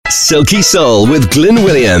Silky Soul with Glyn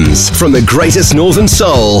Williams. From the greatest northern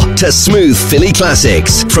soul to smooth Philly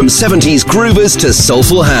classics. From 70s groovers to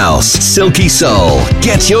soulful house. Silky Soul.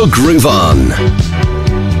 Get your groove on.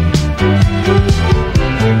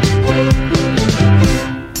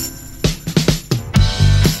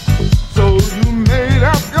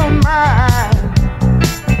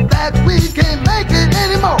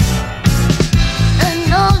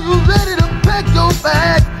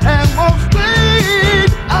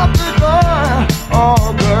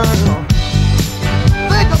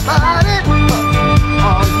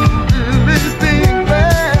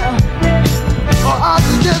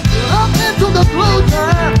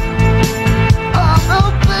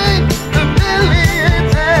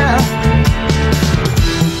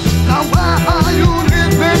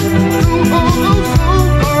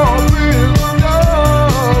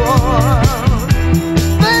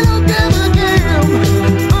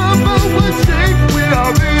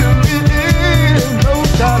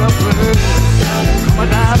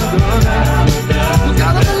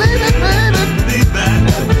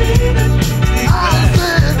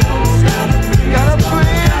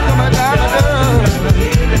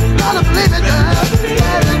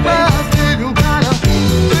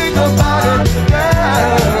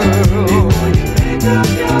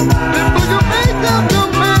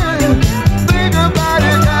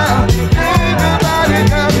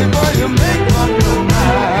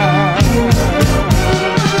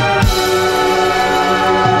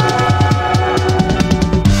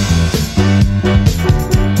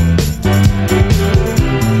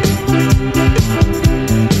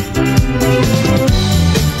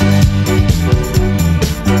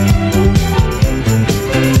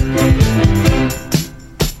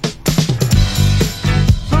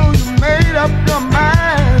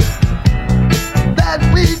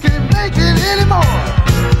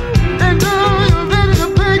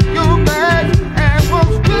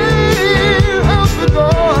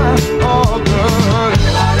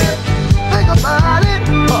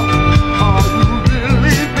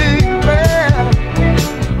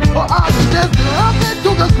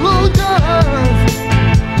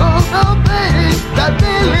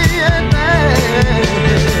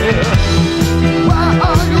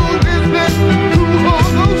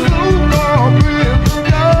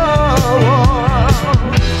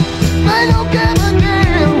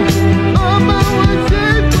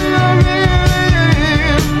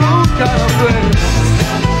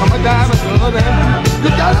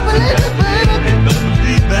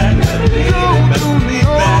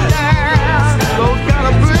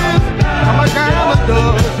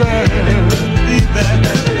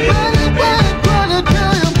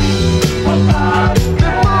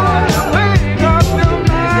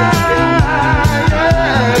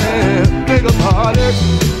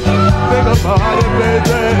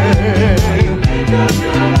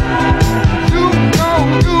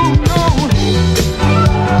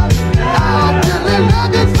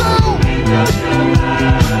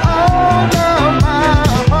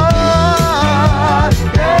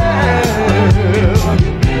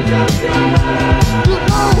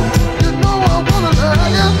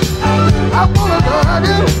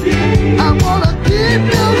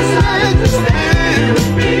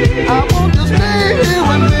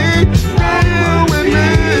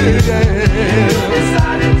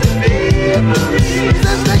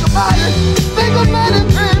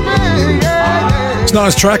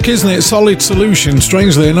 Nice track, isn't it? Solid Solution.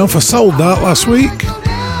 Strangely enough, I sold that last week.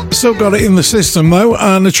 Still got it in the system though.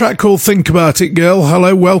 And a track called Think About It Girl.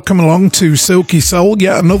 Hello, welcome along to Silky Soul.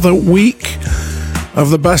 Yet another week of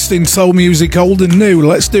the best in soul music, old and new.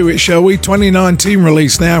 Let's do it, shall we? 2019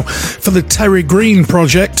 release now for the Terry Green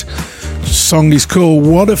project. The song is called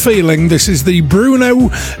What a Feeling. This is the Bruno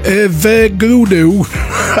Vergudo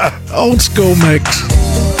old school mix.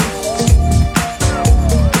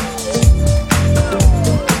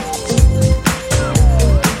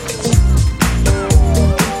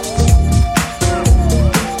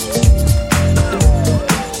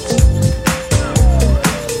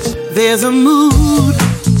 There's a mood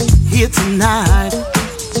here tonight.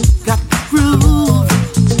 Got the groove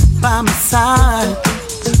by my side.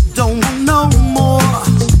 Don't want no more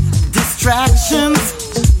distractions.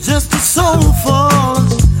 Just a soulful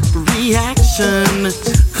reaction.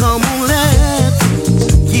 Come on, let's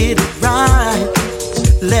get it right.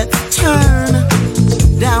 Let's turn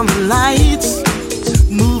down the lights.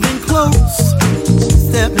 Moving close,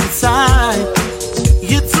 step inside.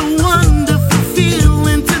 It's a wonderful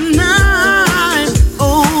feeling tonight.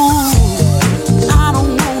 Oh, I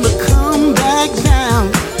don't wanna come back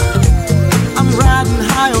down. I'm riding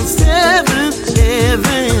high on 7th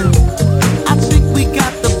heaven. I think we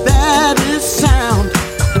got the best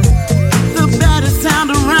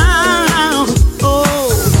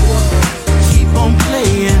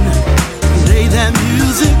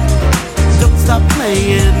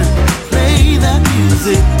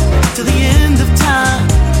to the end of time.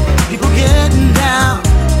 People getting down,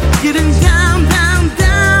 down,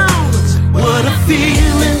 down. What a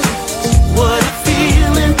feeling, what a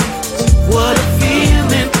feeling, what a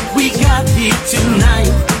feeling we got here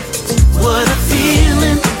tonight. What a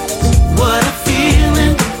feeling, what a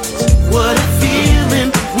feeling, what a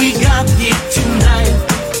feeling we got here tonight.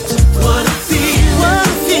 What a feeling, what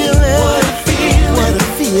a feeling, what a feeling, what a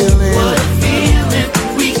feeling, what a feeling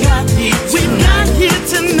we got here tonight. We got here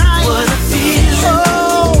tonight. What a feeling,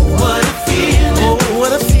 oh, what a feeling, oh,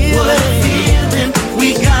 what a feeling, what a feeling we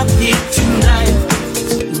got here tonight.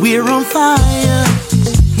 We're on fire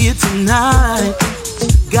here tonight.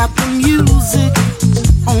 Got the music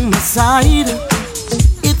on my side.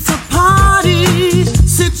 It's a party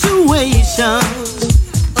situation,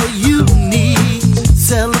 a unique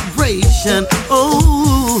celebration.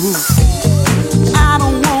 Oh, I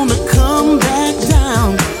don't wanna come back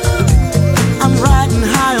down. I'm riding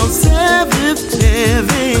high on seventh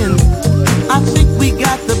heaven. I think we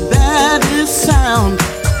got the baddest sound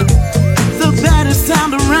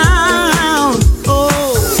around.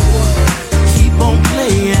 Oh, keep on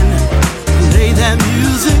playing, play that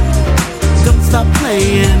music. Don't stop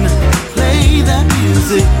playing, play that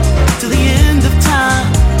music to the end of time.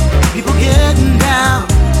 People getting down,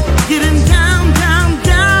 down,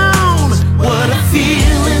 down. What a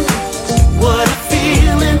feeling, what a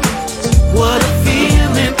feeling, what a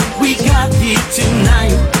feeling we got here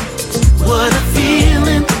tonight. What a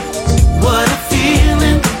feeling, what a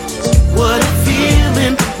feeling, what a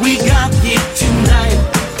feeling we got here tonight.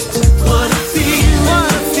 What a feeling,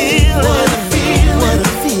 what a feeling, what a feeling, what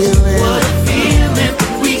a feeling, what a feeling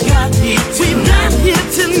we got here tonight. We got here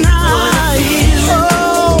tonight.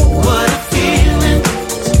 Oh, what a feeling,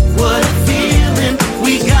 what a feeling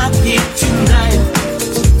we got here tonight.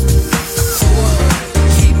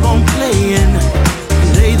 Keep on playing,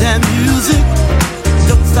 play that music.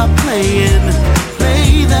 Don't stop playing,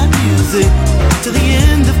 play that music to the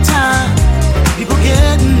end of time. People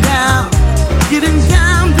getting down,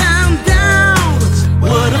 down, down.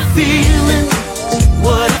 What a feeling,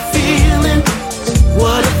 what a feeling,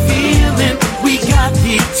 what a feeling we got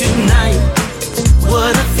here tonight.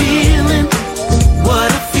 What a feeling,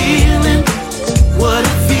 what a feeling, what a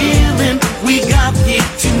feeling we got here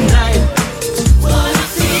tonight. What a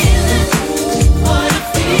feeling, what a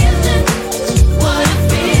feeling, what a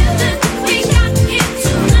feeling we got here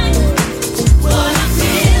tonight. What a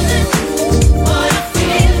feeling, what a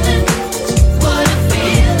feeling, what a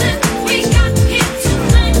feeling we got here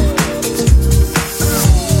tonight.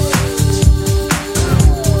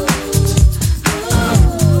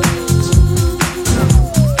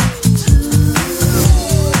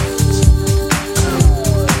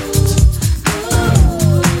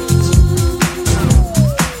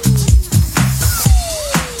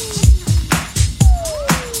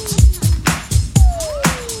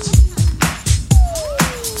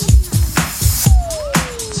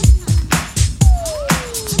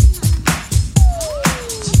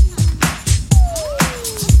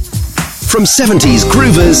 From 70s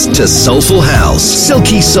groovers to soulful house,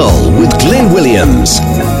 Silky Soul with Glyn Williams.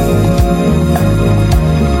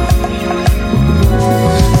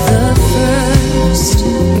 The first,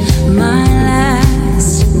 my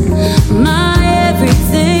last, my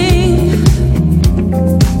everything,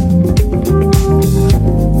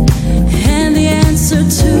 and the answer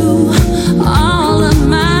to all of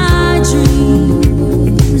my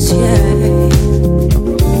dreams, yeah.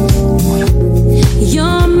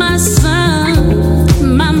 You're my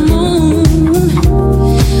sun, my moon,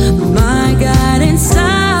 my guiding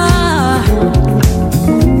star.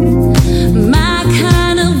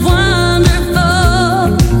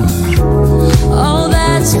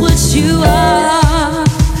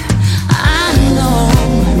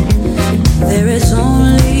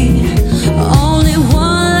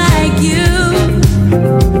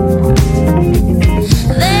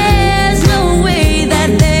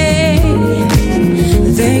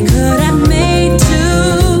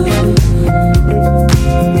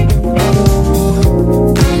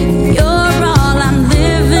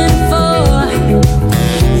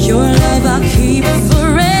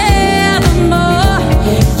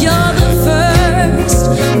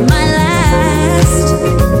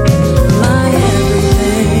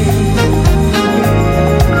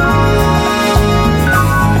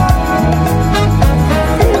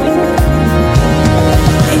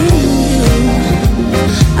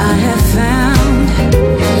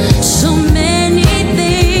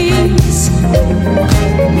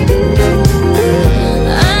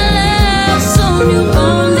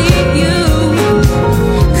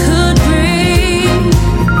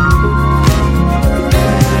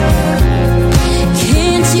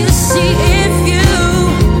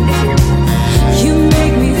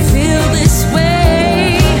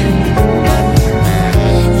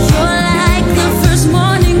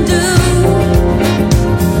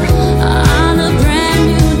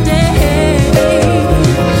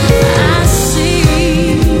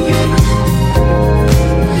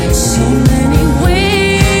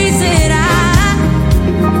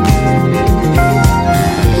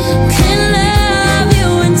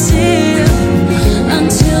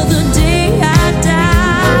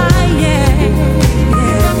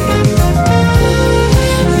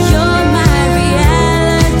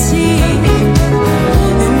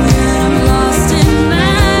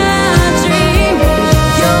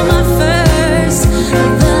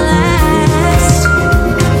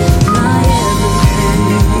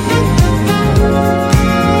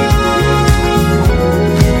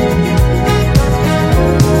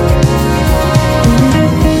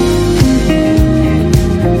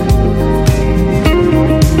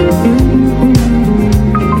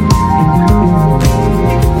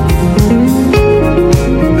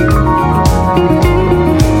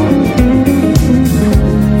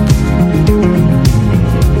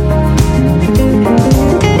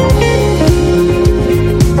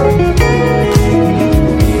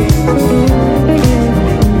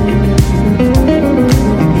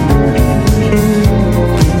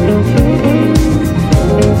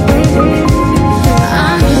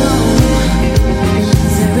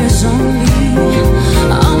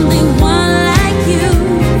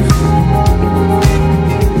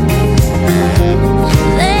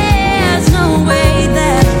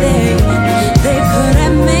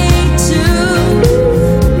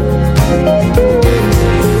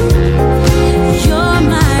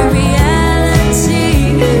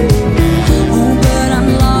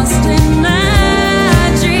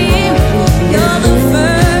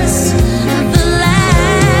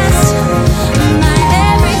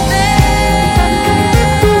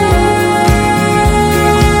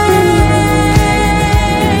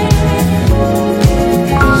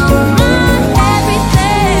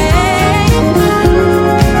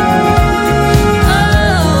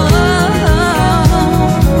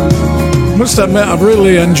 must admit, I've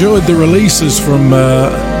really enjoyed the releases from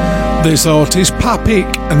this artist,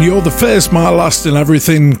 Papik, and You're the Face, My Last and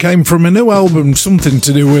Everything came from a new album, something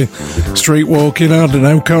to do with street walking, I don't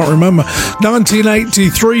know, can't remember.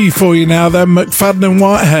 1983 for you now then, McFadden and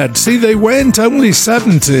Whitehead. See, they weren't only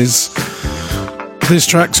 70s. This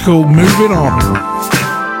track's called Moving On.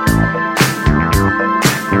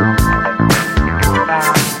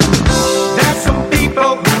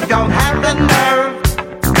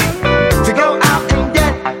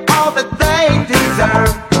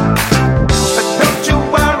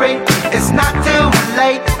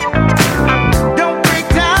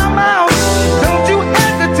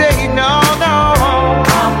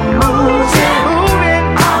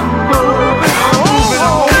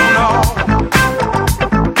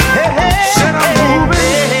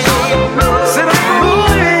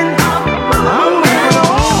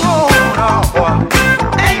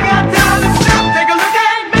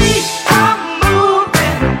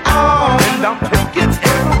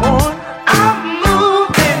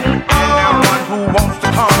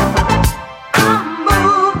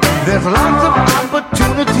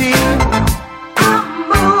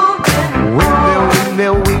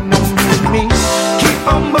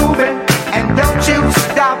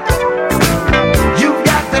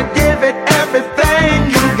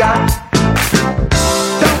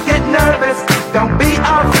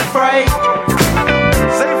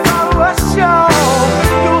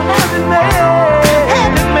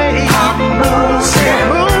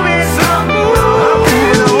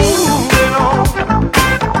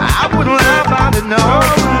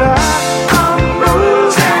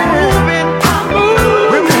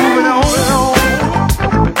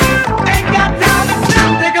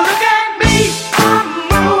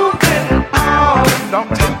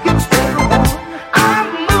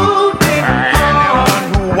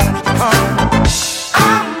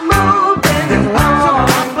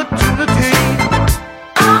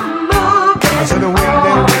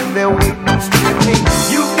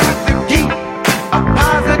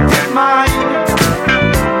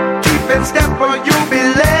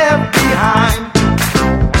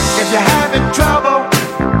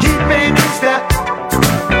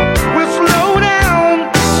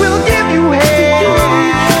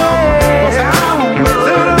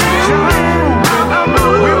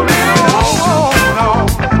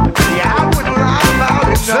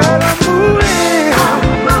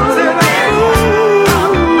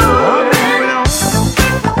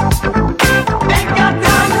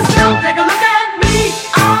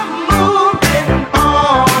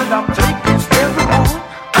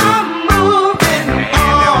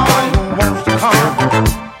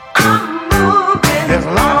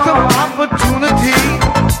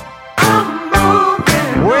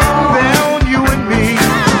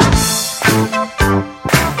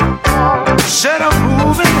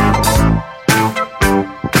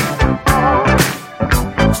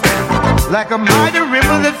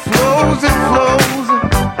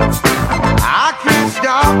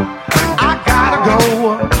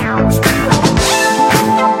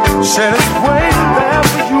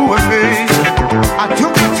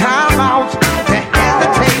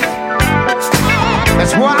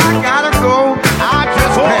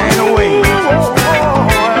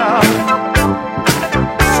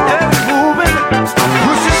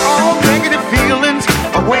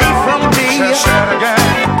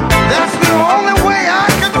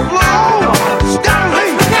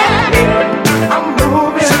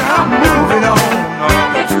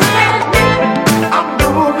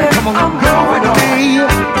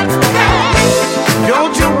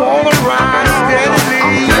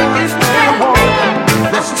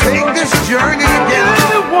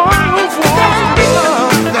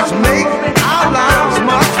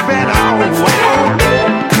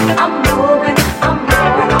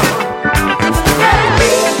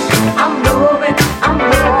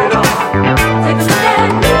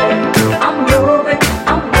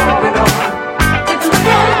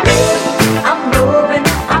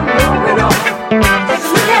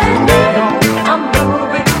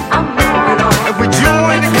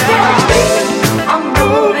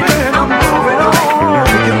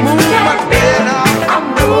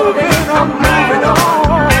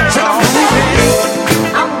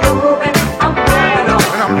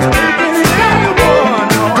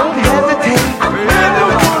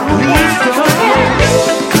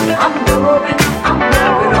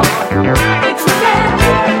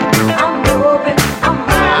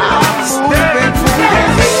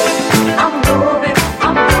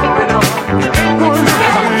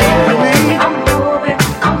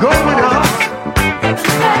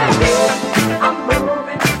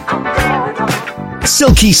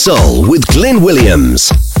 Silky Soul with Glyn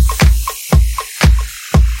Williams.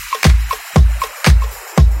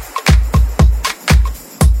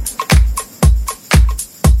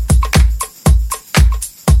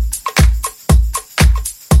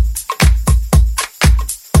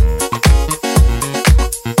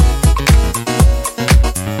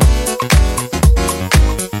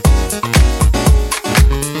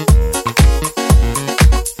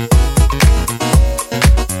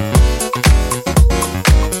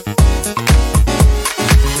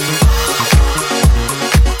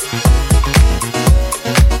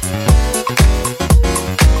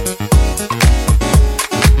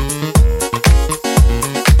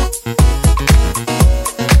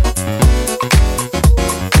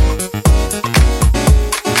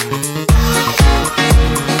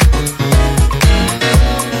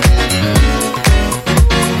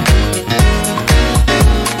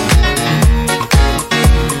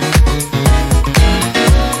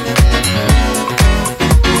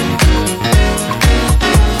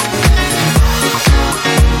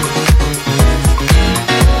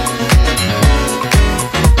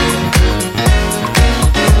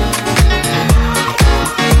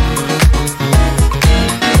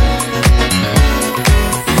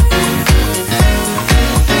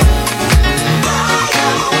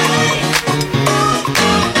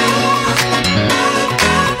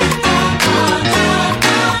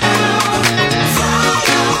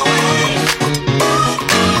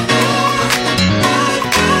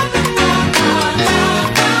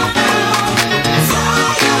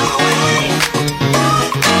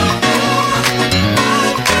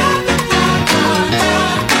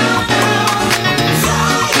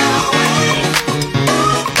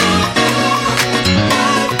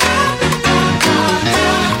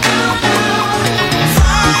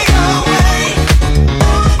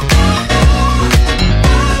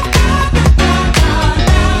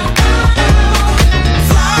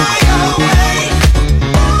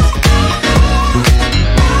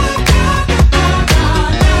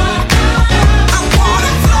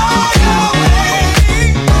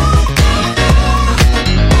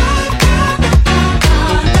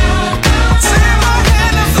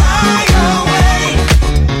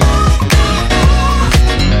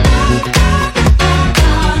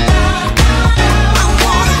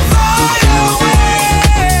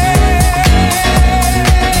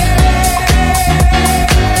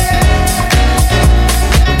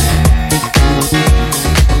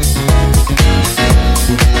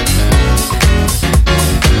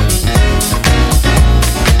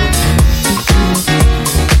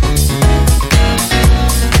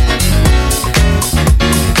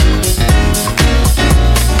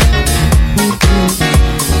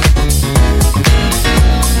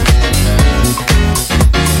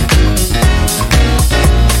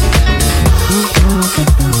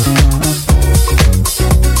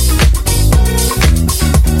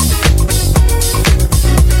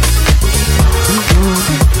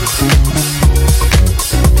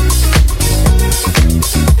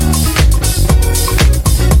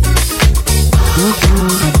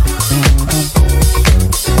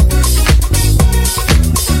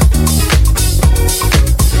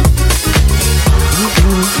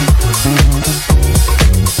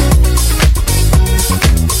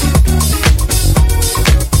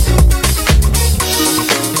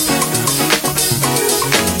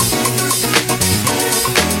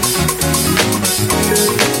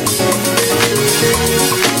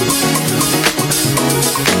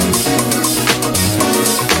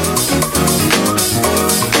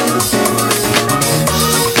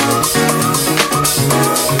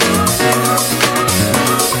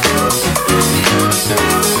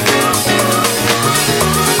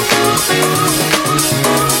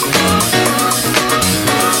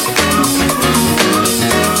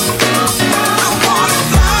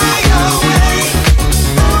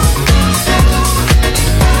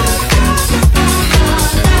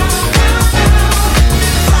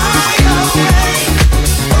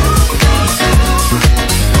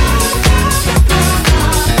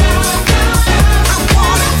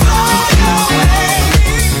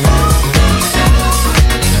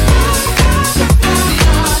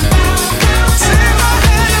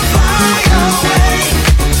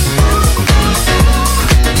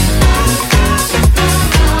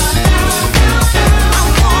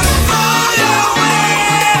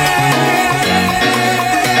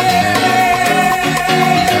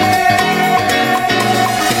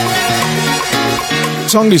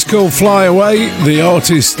 Song is called Fly Away. The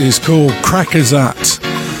artist is called Crackerzat.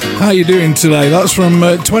 How you doing today? That's from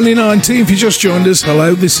 2019. If you just joined us,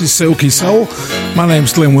 hello, this is Silky Soul. My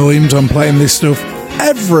name's Glyn Williams. I'm playing this stuff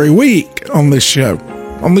every week on this show.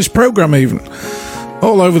 on this program even.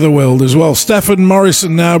 All over the world as well. Stefan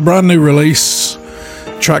Morrison now, brand new release.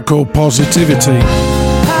 Track called Positivity.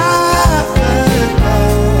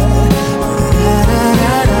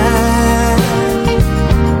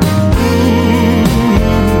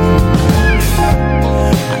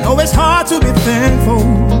 To be thankful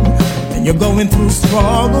when you're going through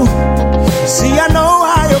struggle. See, I know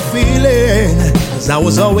how you're feeling, 'cause I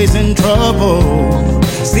was always in trouble.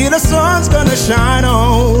 See, the sun's gonna shine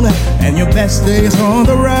on, and your best days on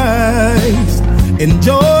the rise.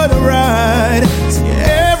 Enjoy the ride. See,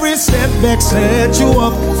 every setback set you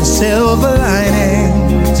up for silver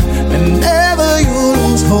linings. Whenever you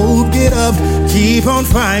lose hope, get up, keep on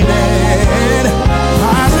fighting.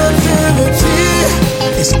 Positivity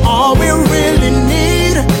is all we really need.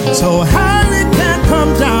 So high it can't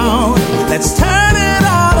come down. Let's turn it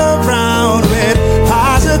all around with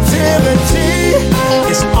positivity.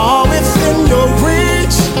 It's all within your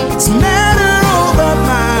reach. It's matter over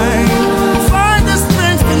mind. Find the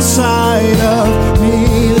strength inside of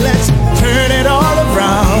me. Let's turn it all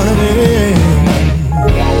around with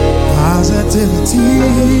positivity.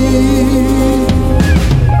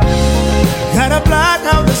 Gotta block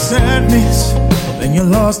out the sadness. Then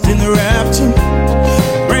you're lost in the rapture.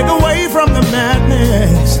 Break away from the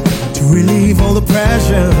madness to relieve all the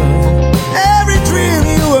pressure. Every dream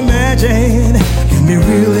you imagine can be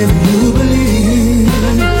real if you believe.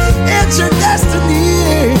 It's your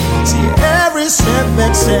destiny. See, every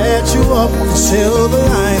setback sets you up for silver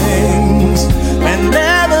linings.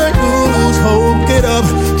 Whenever you lose hope, get up,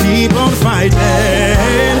 keep on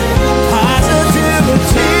fighting.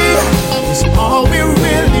 Positivity is all we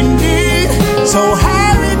really need. So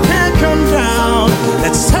high it can't come down.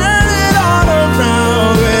 Let's turn it all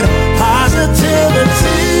around with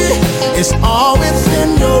positivity. It's all within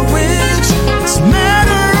your reach. It's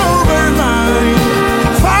matter over mind.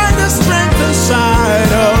 Find the strength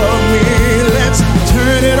inside of me. Let's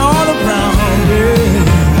turn it all around with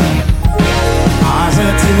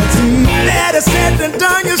positivity. Let it said and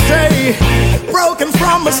done, you say. Broken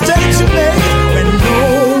from mistakes you made when no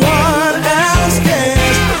one else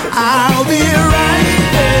cares. I'll be right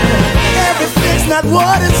there. Everything's not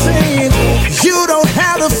what it seems. You don't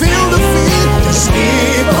have to feel defeat. Just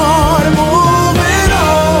keep on moving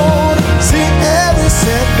on. See, every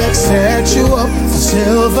setback sets you up for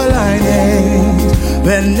silver linings.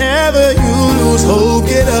 Whenever you lose hope,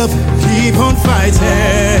 get up, keep on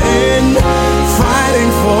fighting.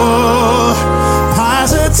 Fighting for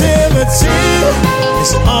positivity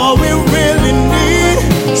is all we really need.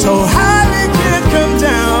 So high we can't come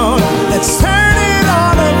down. Let's turn it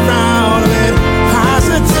all around with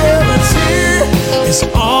positivity. It's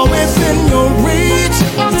all within your reach.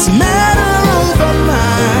 It's matter over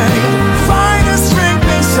mind. Find the strength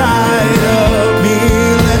inside of me.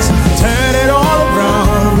 Let's turn it all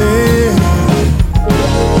around with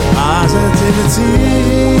positivity.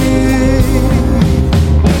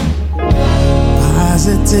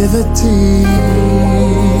 Positivity.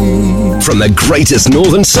 From the greatest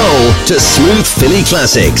Northern Soul to smooth Philly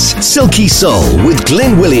classics, Silky Soul with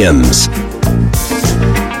Glyn Williams.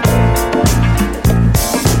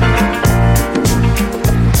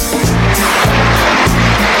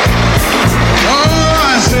 Oh,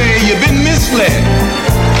 I say, you've been misled.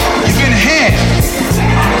 You've been had.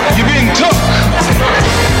 You've been took.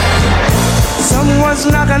 Someone's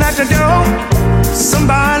knocking at your door.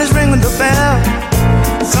 Somebody's ringing the bell.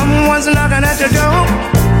 Someone's knocking at your door.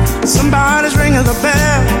 Somebody's ringing the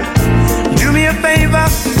bell. Do me a favor,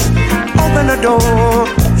 open the door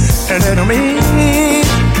and let them in.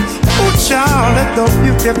 Oh, child, let the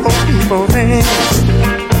beautiful people in.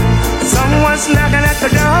 Someone's knocking at the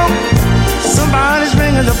door. Somebody's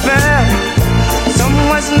ringing the bell.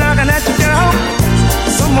 Someone's knocking at the door.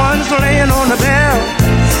 Someone's laying on the bell.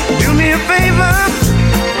 Do me a favor,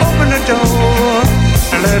 open the door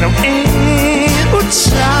and let them in. Oh,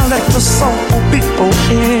 child, let the soul people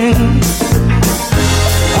in.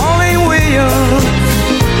 Pauline Williams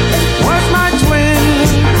was my twin.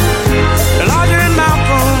 Elijah and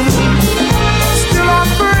Malcolm still are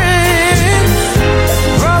friends.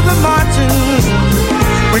 Brother Martin,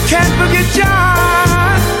 we can't forget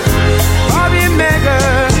John, Bobby and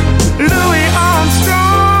Meggan, Louis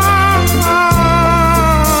Armstrong.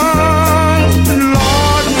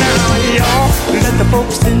 Lord, now y'all let the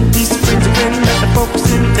folks in these friends again. Let the folks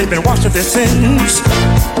in, they've been washed of their sins.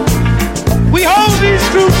 We hold these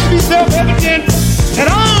truths to be self-evident, that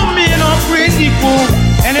all men are created equal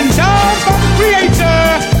and endowed by the Creator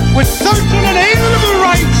with certain inalienable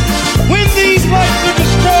rights. When these rights are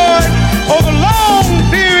destroyed over long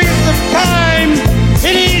periods of time,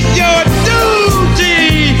 it is your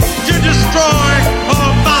duty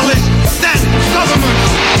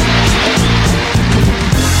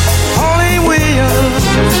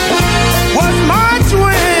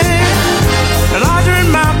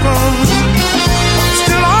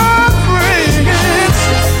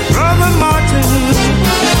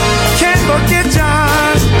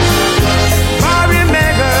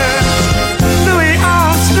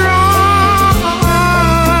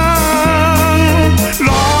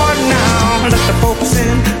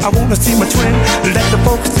wanna see my twin. Let the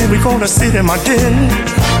folks in, we gonna sit in my den.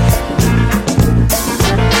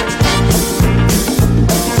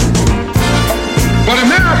 But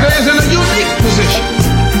America is in a unique position.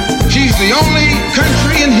 She's the only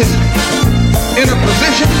country in history in a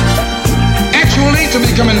position actually to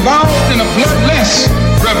become involved in a bloodless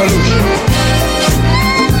revolution.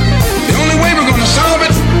 The only way we're going to solve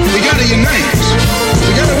it, we got to unite.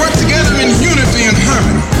 We got to work together in unity and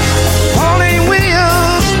harmony. Pauline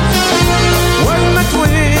Williams was my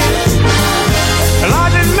twin.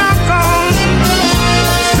 Elijah Malcolm,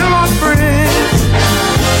 still our friend.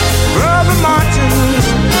 Brother Martin,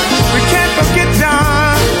 we can't forget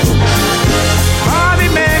John. Bobby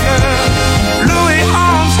Megger, Louis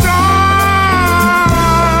Armstrong.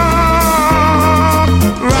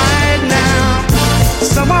 Right now,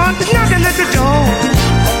 someone's knocking at the door.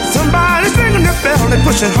 Somebody's ringing the bell and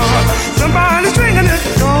pushing hard. Somebody's ringing at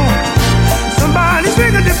the door. Somebody's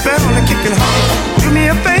ringing the bell and kicking hard. Do me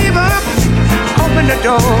a favor, open the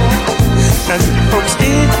door. Let the folks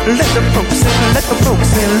in, let the folks in, let the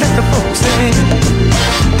folks in, let the folks in.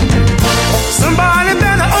 Somebody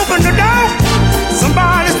better open the door.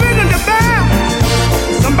 Somebody's ringing the bell.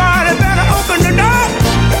 Somebody better open the door.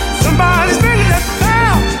 Somebody's ringing the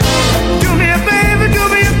bell. Do me a favor,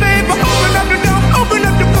 open up the door, open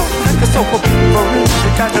up the door. Let the sofa people in.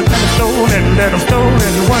 We got to let them stow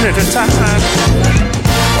and one at a time.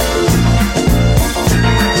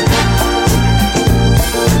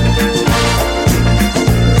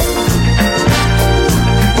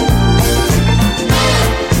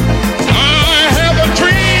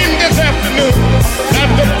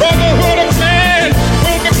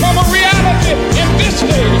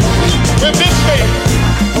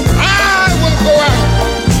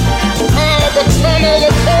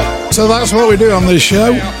 So that's what we do on this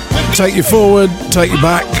show. Take you forward, take you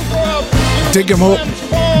back, dig them up,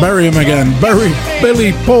 bury them again. Bury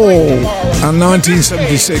Billy Paul and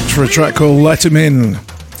 1976 for a track called Let Him In.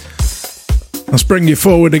 Let's bring you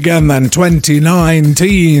forward again then,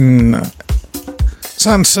 2019.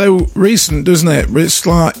 Sounds so recent, doesn't it? It's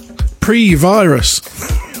like pre-virus.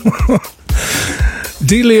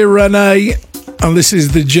 Delia Renee, and this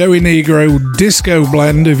is the Joey Negro disco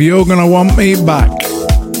blend of You're Gonna Want Me Back.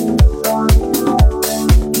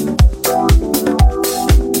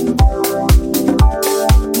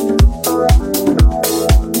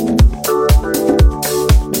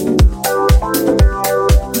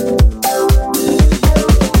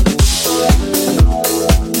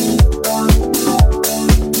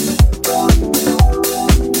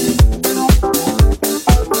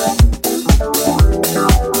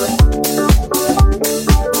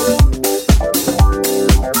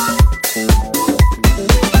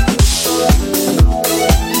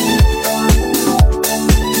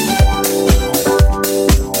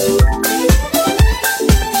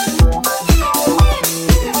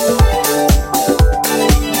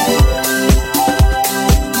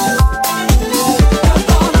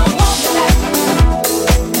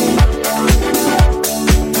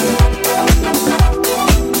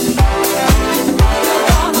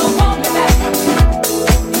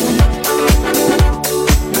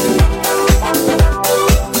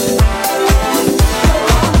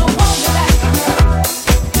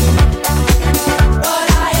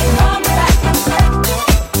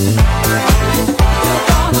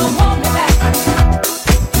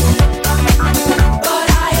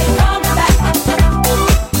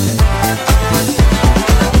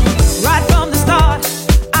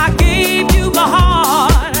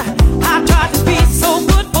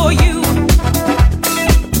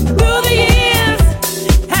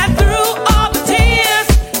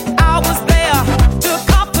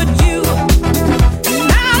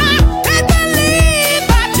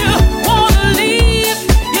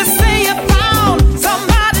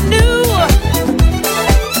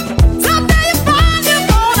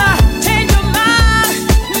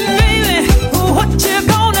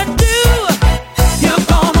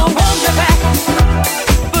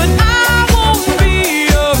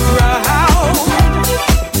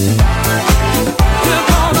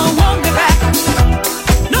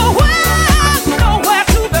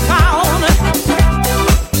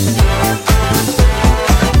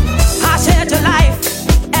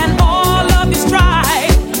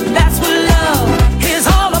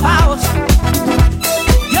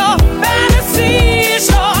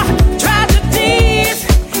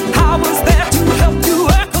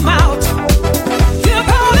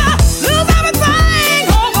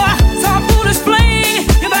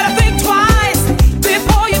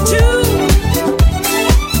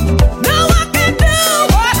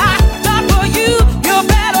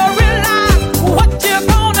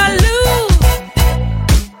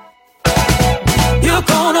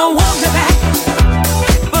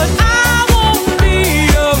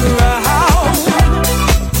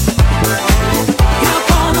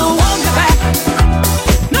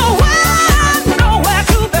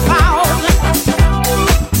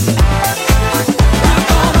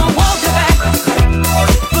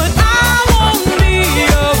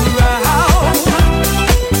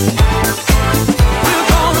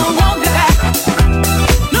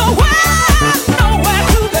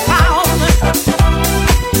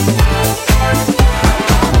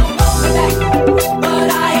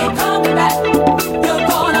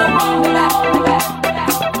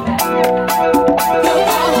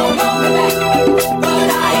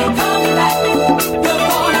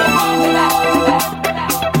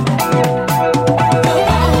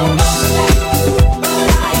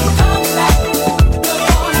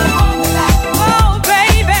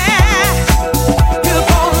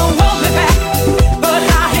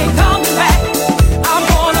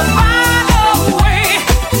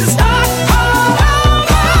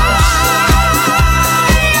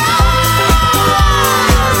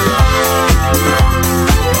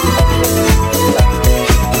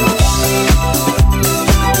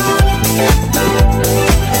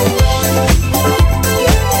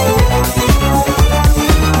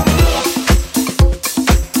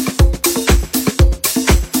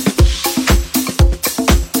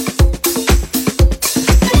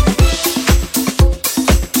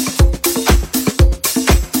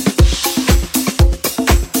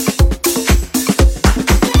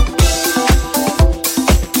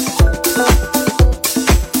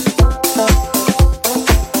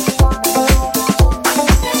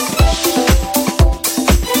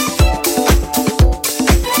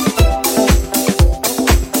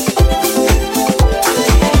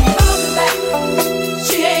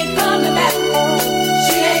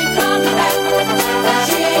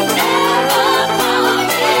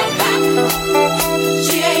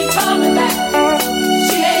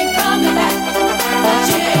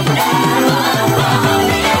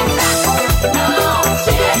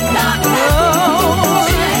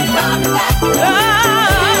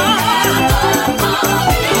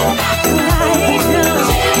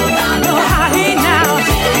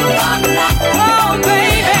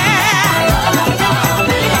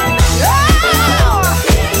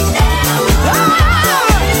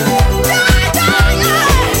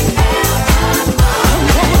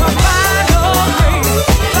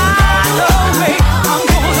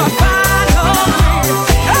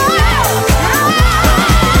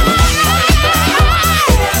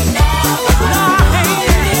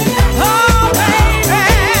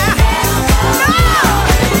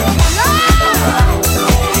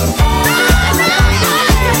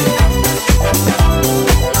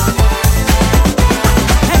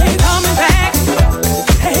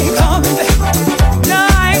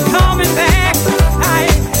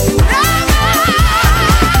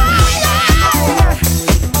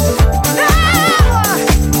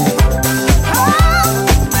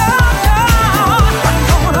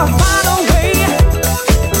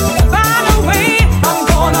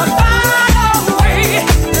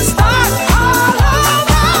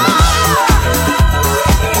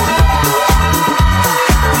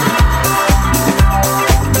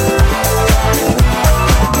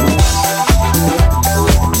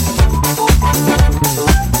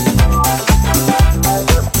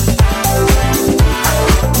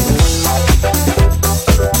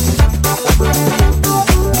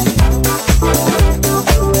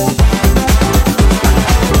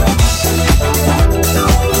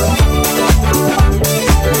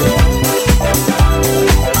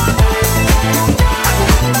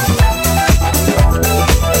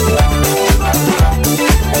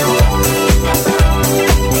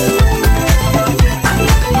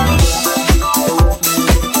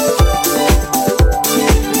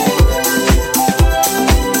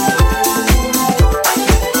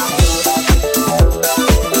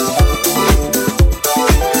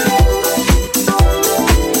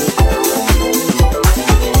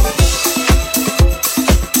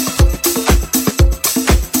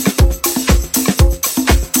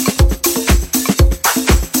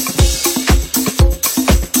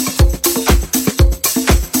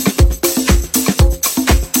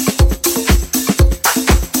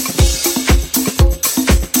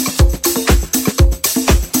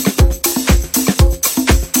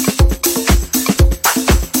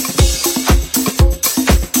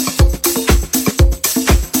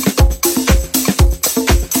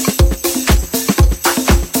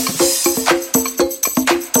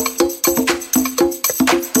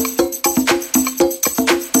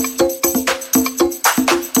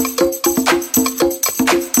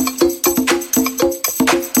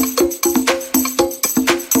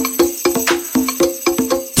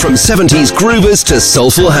 70s groovers to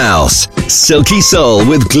soulful house. Silky Soul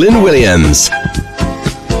with Glyn Williams.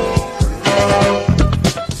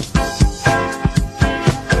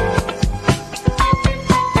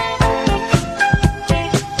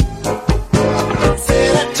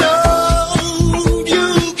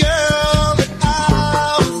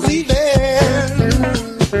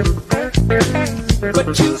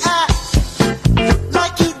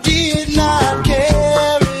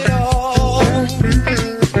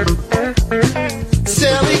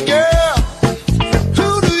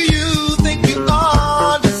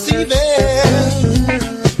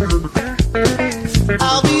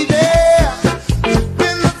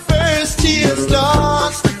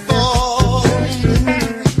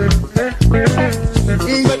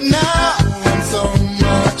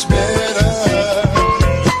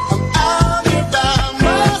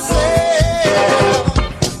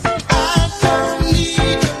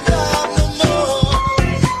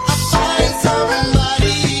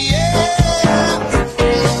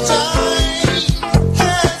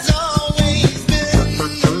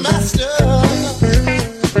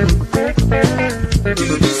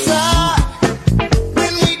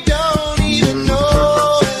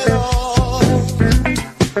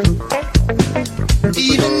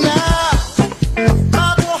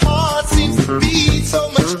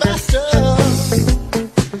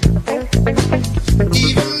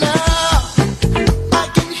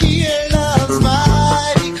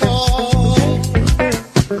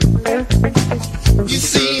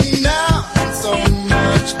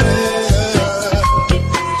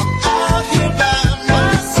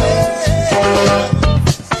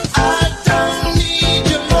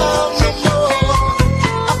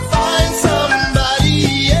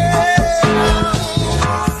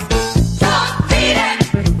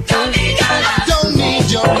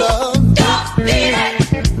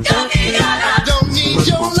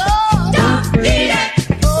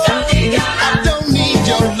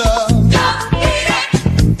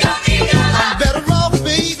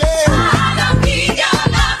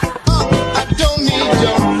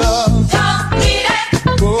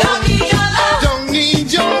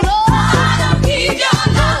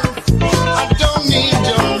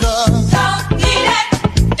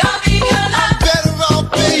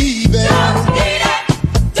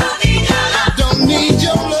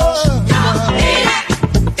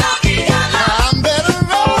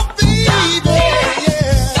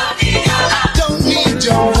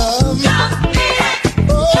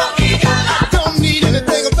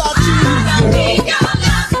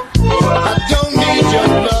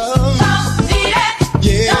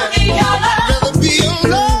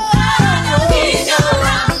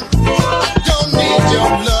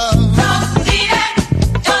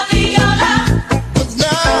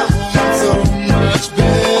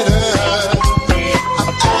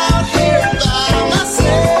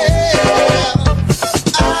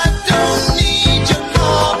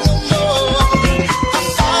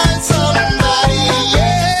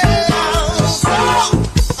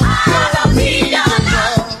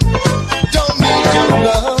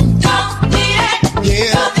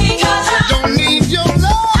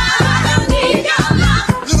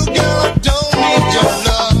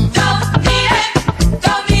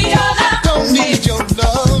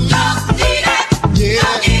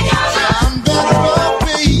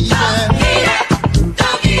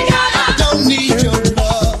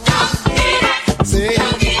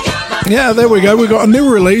 Yeah, there we go. We got a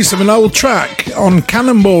new release of an old track on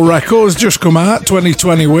Cannonball Records, just come out,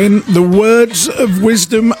 2020 win. The Words of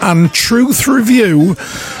Wisdom and Truth Review,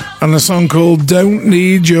 and a song called Don't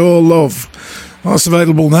Need Your Love. That's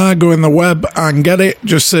available now. Go in the web and get it.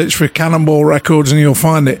 Just search for Cannonball Records and you'll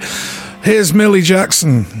find it. Here's Millie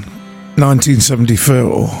Jackson,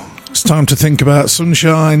 1974. It's time to think about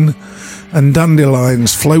sunshine and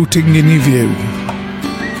dandelions floating in your view.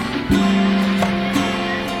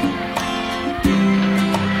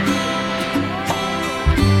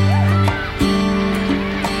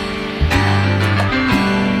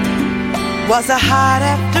 Was a hot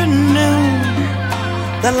afternoon,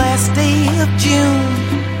 the last day of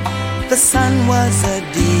June. The sun was a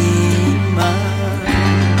demon.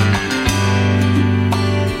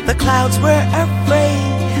 The clouds were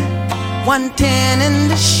afraid, 110 in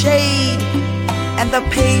the shade, and the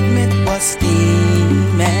pavement was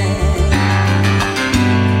steaming.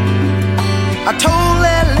 I told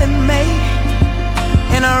Ellie Mae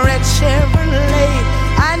in a red Chevrolet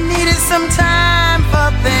I needed some time for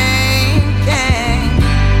thinking.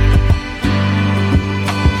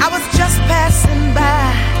 I was just passing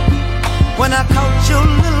by when I caught your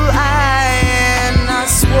little eye, and I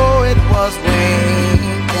swore it was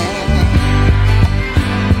winking.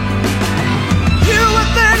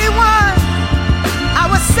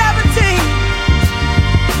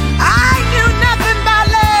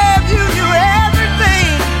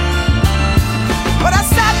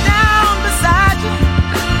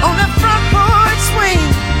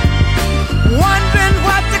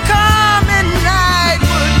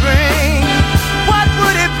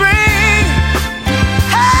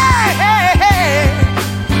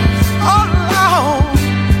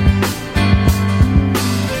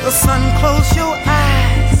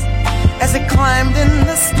 climbed in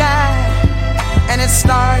the sky and it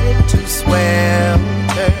started to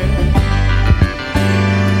swelter.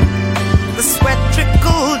 The sweat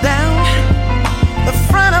trickled down the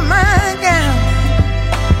front of my gown.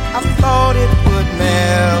 I thought it would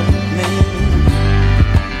melt me.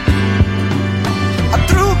 I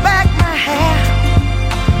threw back my hair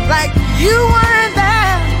like you weren't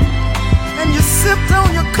there, and you sipped on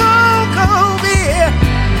your cold, cold beer.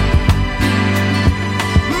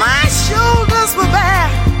 My shoulders were bare.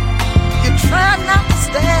 You tried not to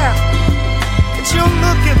stare, but your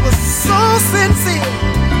look, it was so sincere.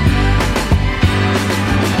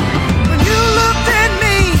 When you looked at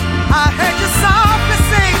me, I heard you softly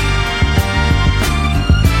say,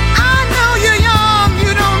 I know you're young,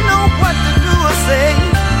 you don't know what to do or say.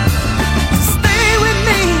 Stay with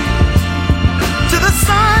me till the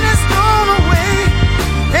sun is gone away,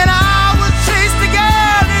 and I will chase the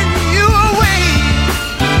girl in you away.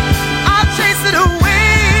 I'll chase it away.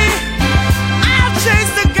 I'll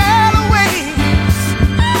chase the girl away.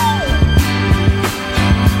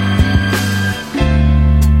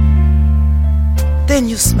 Then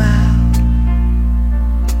you smiled.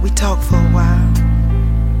 We talked for a while.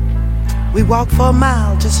 We walked for a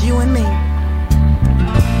mile, just you and me.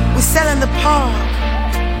 We sat in the park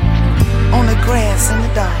on the grass in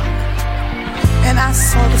the dark, and I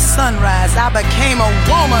saw the sunrise. I became a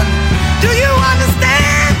woman. Do you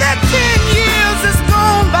understand that 10 years has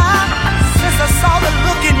gone by since I saw the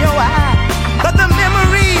look in your eye? But the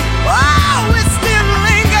memory, oh, it still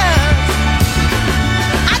lingers.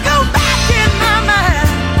 I go back in my mind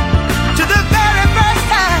to the very first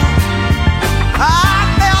time I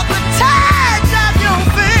felt the touch of your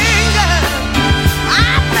finger.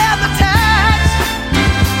 I felt the touch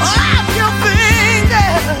of your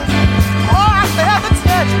finger. Oh, I felt the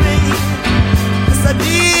touch, baby. Yes, I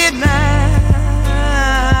did now.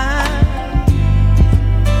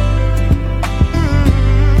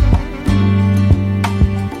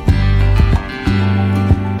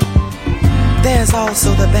 There's also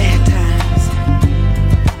the bad times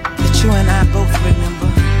that you and I both remember.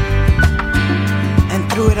 And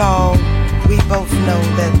through it all, we both know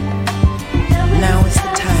that now is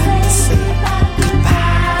the time to say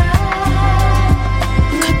goodbye.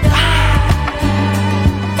 Goodbye.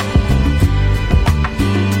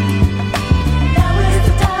 Now is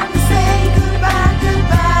the time to say goodbye,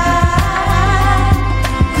 goodbye,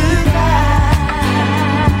 goodbye.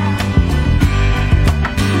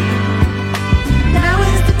 Now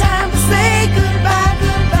is the time to say goodbye,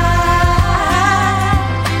 goodbye,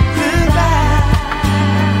 goodbye.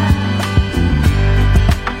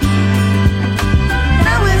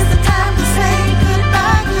 Now is the time to say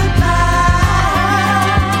goodbye, goodbye,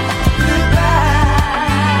 goodbye.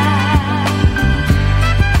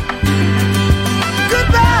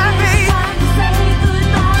 Goodbye, baby.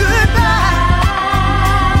 Goodbye.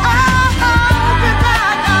 Oh,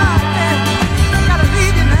 goodbye, darling. Gotta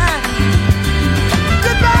leave you now.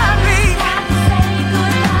 Goodbye, baby.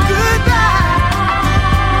 Goodbye.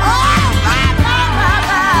 Oh, bye, bye, bye,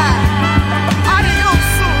 bye. Adios,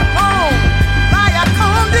 so long. Vaya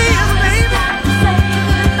con Dios, baby.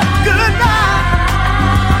 Goodbye.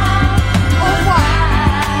 Au revoir.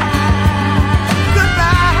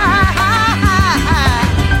 Goodbye.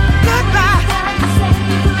 Goodbye.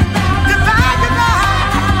 Goodbye, goodbye.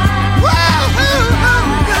 Woo-hoo,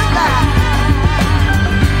 goodbye.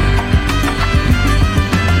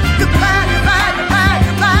 Goodbye, goodbye, goodbye,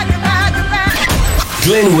 goodbye, goodbye, goodbye.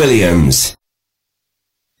 Glenn Williams.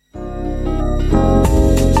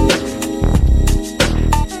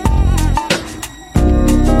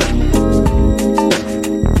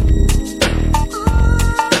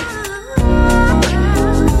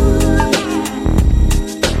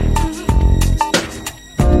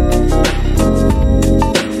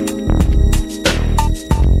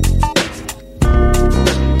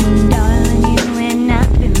 Darling, you and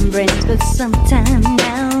I've been friends for some time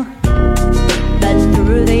now, but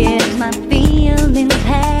through the years my feelings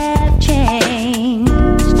have changed.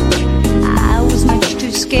 I was much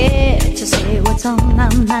too scared to say what's on my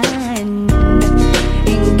mind,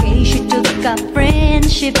 in case you took our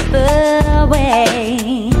friendship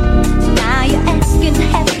away. Now you're asking,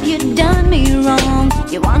 have you done me wrong?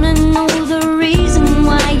 You wanna know the reason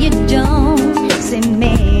why you don't see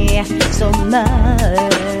me so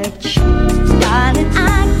much. Darling,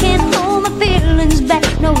 I can't hold my feelings back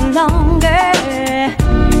no longer.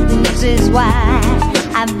 This is why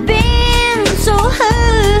I've been so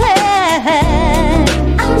hurt.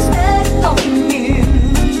 I'm stuck on you,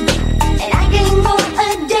 and I can't go a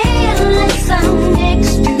day unless I'm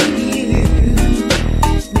next to you.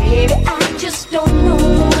 Baby, I just don't know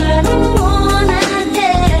what I want.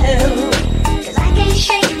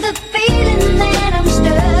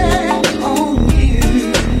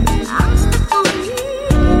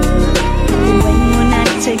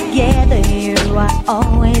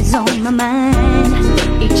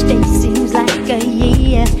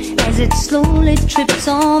 it slowly trips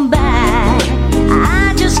on by.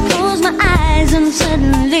 I just close my eyes and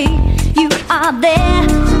suddenly you are there.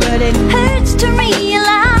 But it hurts to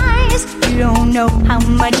realize you don't know how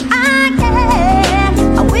much I care.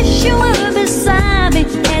 I wish you were beside me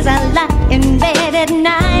as I lie in bed at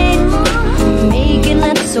night, making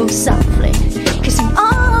love so softly, kissing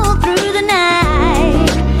all through the night.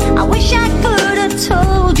 I wish I could have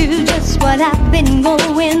told you just what I've been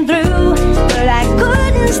going through, but I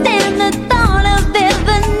couldn't stand the thought of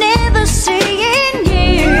ever never seeing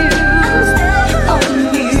you. I'm stuck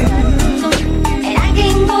on you, and I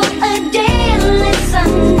can't go a day unless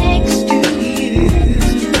I'm next to you.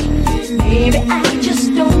 Baby, I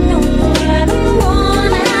just don't know what I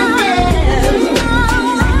wanna do.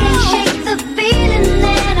 I can't shake the feeling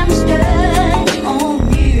that I'm stuck on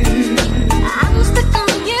you. I'm stuck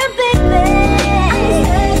on you, baby. I'm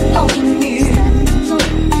stuck on you,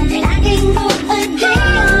 and I can't go a day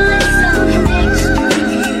unless I'm next to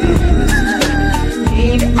you.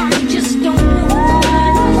 Baby, I just don't know what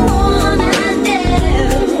I wanna do.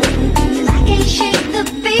 'Cause I can't shake the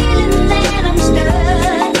feeling that I'm stuck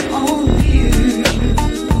on you.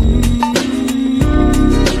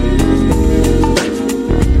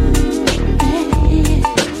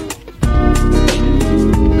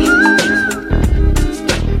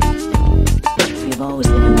 You've always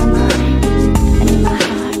been in my mind and in my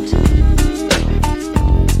heart.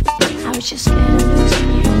 I was just scared of losing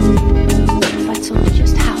you if I told you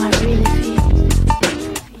just how I really feel.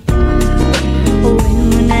 When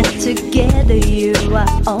we're not together, you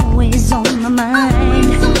are always on my mind.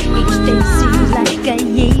 Each day seems like a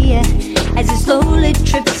year as it slowly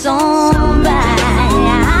trips on by.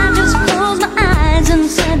 I just close my eyes and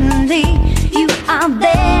suddenly you are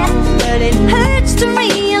there. But it hurts to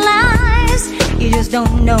realize you just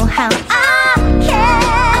don't know how I care.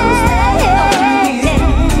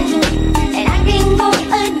 And I can't go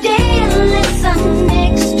a day unless I'm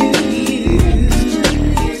next to you.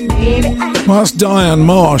 Baby, Well, that's Diane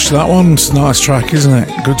Marsh. That one's a nice track, isn't it?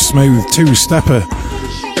 Good smooth two-stepper.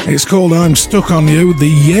 It's called I'm Stuck on You, the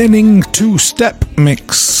Yearning two-step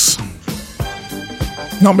mix.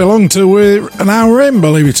 Not be long till we're an hour in,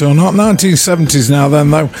 believe it or not. 1970s now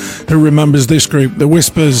then, though. Who remembers this group? The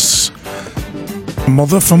Whispers.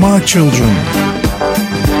 Mother for My Children.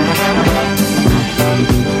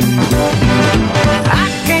 I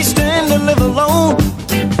can't stand to live alone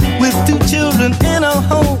with two children in a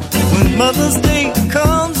home. When Mother's Day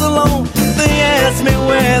comes along, they ask me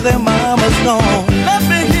where their mama's gone. Let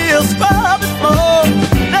me hear a scrub before,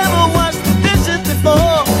 never washed the dishes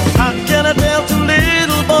before. How can I tell two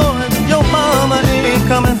little boys your mama ain't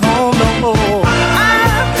coming home no more? I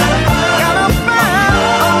gotta find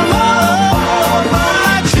a mother for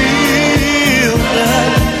my children.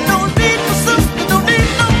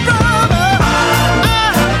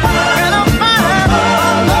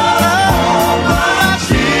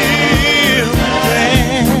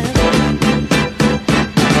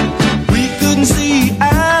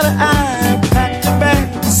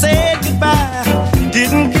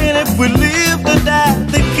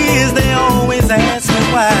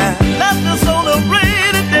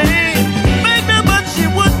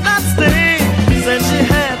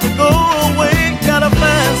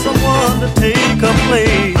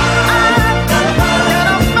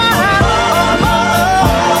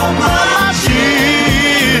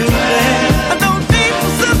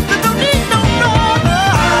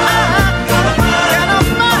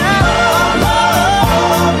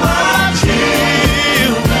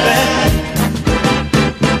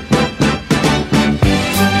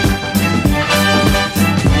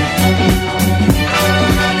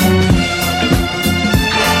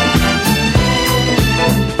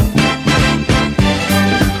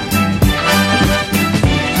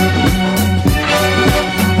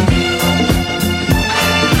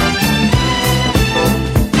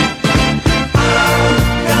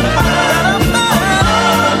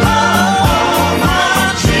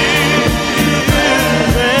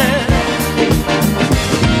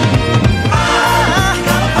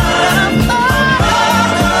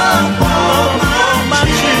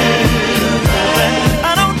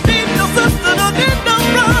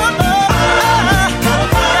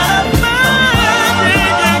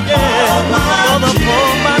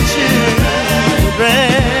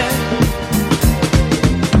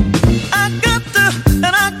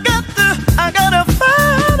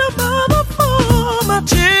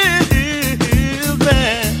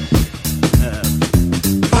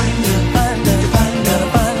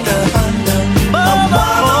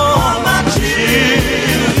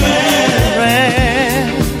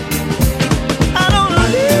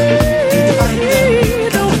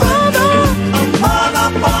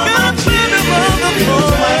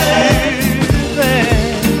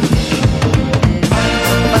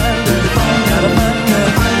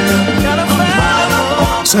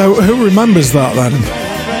 So who remembers that then?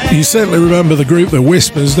 You certainly remember the group The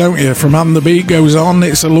Whispers, don't you? From And the Beat Goes On,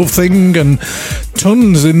 It's a Love Thing, and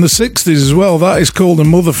tons in the 60s as well. That is called A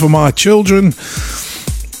Mother for My Children,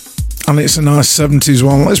 and it's a nice 70s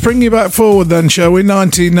one. Let's bring you back forward then, shall we?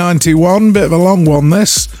 1991, bit of a long one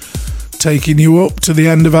this, taking you up to the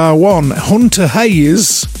end of hour one. Hunter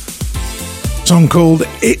Hayes, song called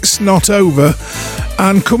It's Not Over.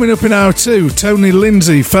 And coming up in hour two, Tony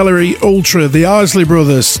Lindsay, Fellery Ultra, the Isley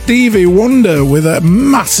Brothers, Stevie Wonder with a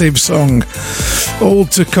massive song, all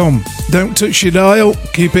to come. Don't touch your dial,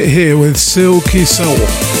 keep it here with Silky Soul.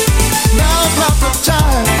 Now's not the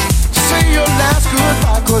time to say your last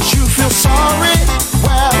goodbye, 'cause you feel sorry.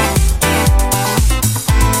 Well,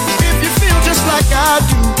 if you feel just like I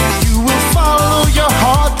do, you will follow your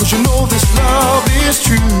heart, 'cause you know this love is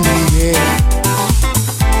true, yeah.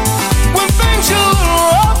 When things get a little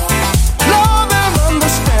rough, love and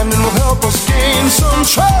understanding will help us gain some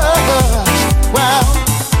trust. Well,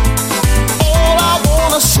 all I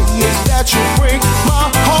wanna see is that you break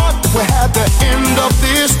my heart if we had the end of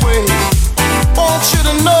this way. Want you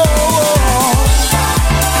to know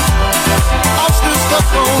I'm still stuck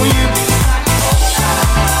on you.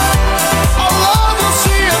 Our love will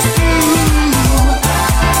see us through.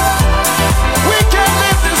 We can't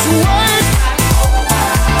live this way,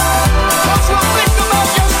 'cause we'll think about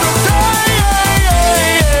yesterday.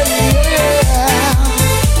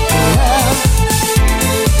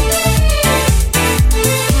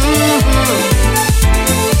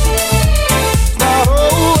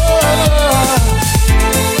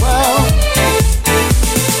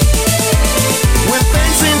 When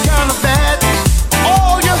things seem kind of bad,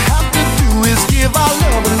 all you have to do is give our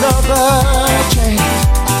love another chance.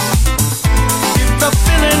 If the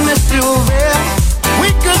feeling is still there, we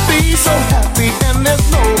could be so happy and there's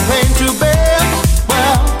no pain to bear.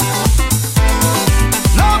 Well,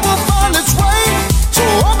 love will find its way, so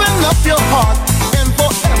open up your heart and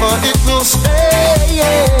forever it will stay.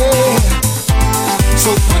 So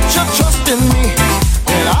put your trust in me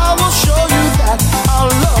and I will show you that our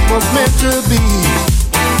love was meant to be.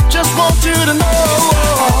 Just want you to know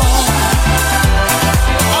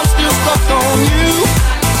I'm still stuck on you.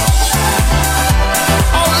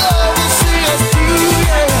 Our love will see us through,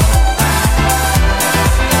 yeah.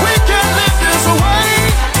 We can't live this way,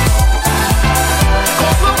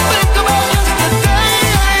 'cause we'll think about yesterday.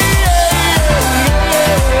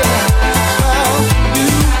 Well,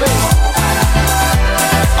 you, baby,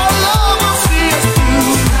 our love will see us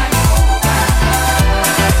through.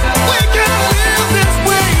 We can't live this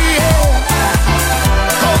way, yeah.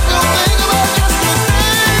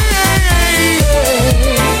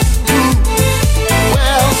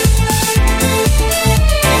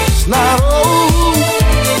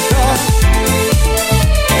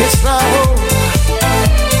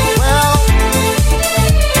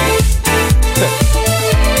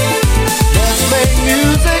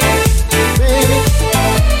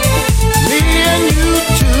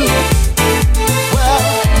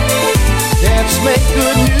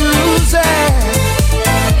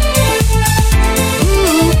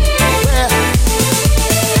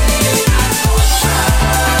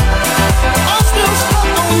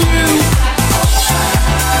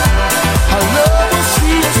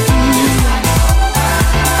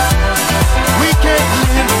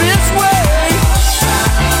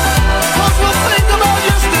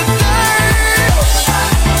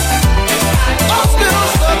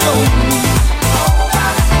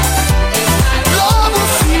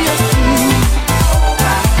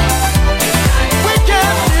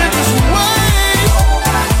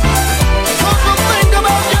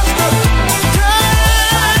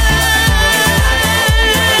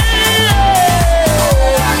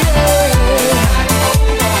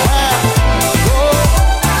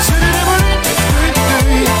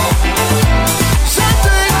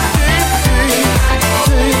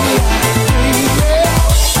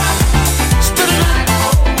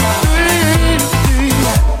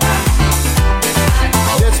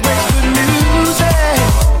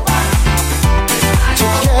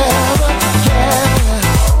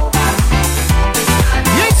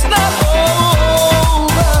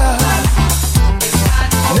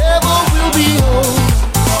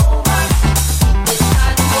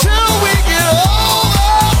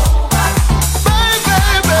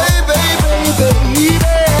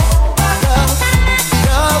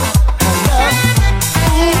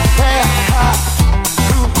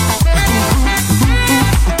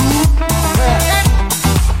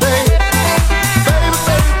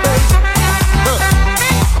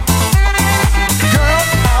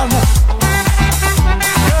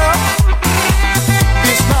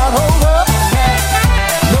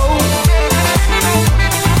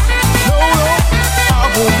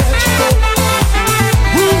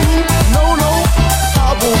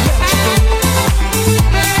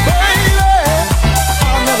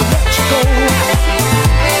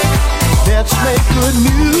 good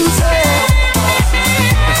music.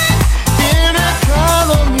 Any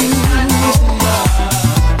kind of music.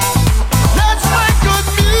 Let's make good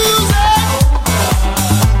music.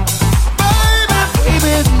 Baby,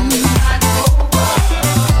 baby.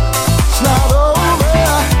 It's not over.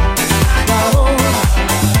 Not over.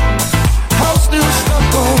 House still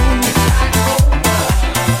stuck on.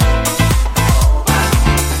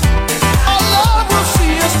 Our love will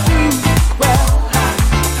see us through. Well,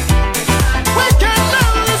 we can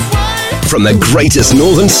live this way. From the greatest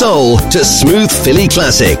Northern Soul to smooth Philly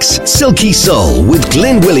classics, Silky Soul with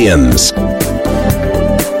Glyn Williams.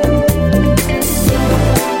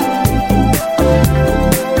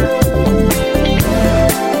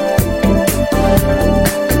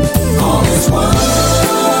 All is one.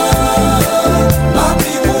 My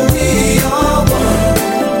people, we are one.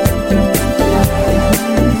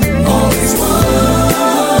 All is one.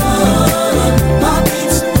 My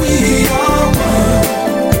people, we are one.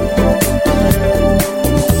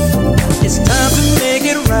 It's time to make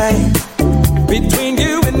it right between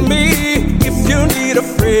you and me. If you need a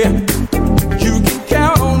friend, you can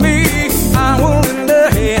count on me. I will lend a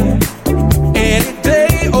hand any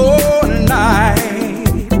day or night.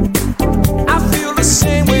 I feel the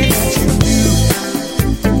same way that you do.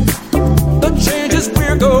 The changes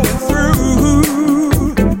we're going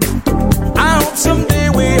through, I hope someday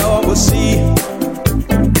we all will see.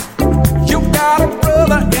 You got a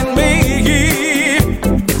brother in me.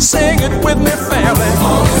 Sing it with me, family.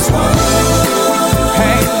 All is one.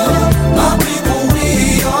 Hey, my people, we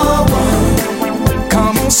are one.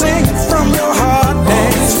 Come on, sing it from your heart.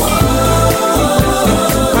 All is one.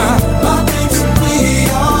 My people, we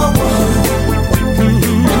are one.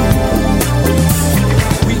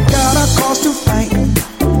 We got a cause to fight.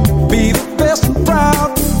 Be the best and proud.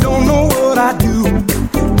 Don't know what I do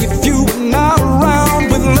if you were not around.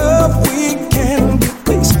 With love, we can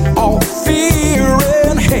replace all fear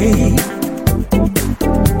and hate.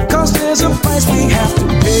 'Cause there's a price we have to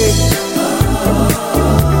pay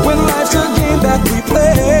when life's a game that we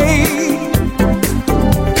play.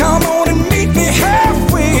 Come on and meet me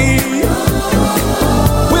halfway.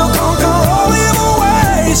 We'll conquer all evil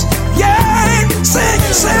ways. Yeah, sing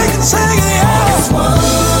it, sing it, sing it. Yeah.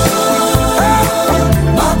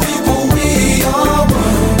 My people, we are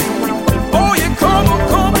one. Oh, yeah, come on,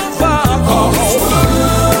 fire. All is one.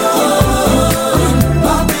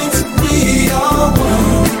 My people, we are one.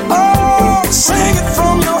 Oh, sing it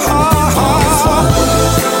from your heart. All is one.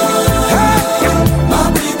 My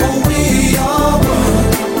people, we are one.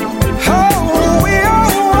 Oh, we are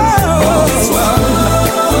one. All is one.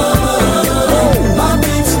 My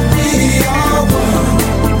people, we are one.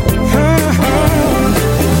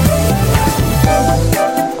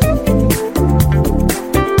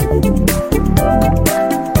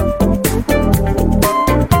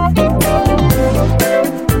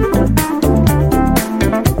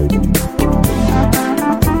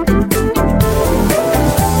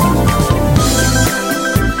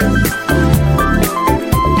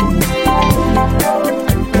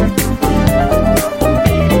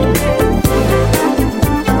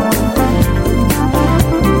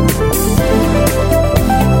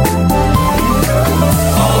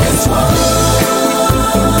 All is one.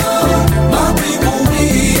 My people, we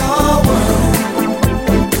are one.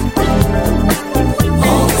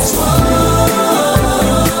 All is one.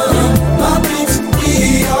 My people, we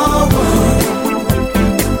are one.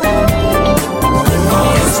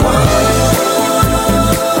 All is one.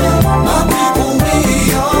 My people, we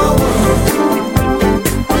are one.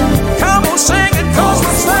 Come on, sing it, 'cause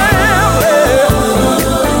we're family.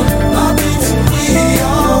 My people, we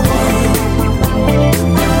are one.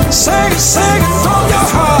 Sing it from your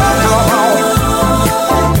heart. Come on.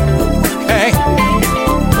 Hey.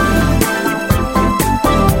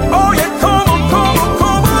 Oh, yeah, come on, come on,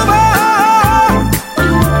 come on.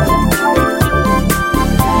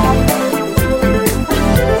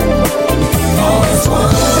 All is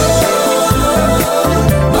one.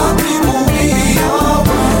 My people, we are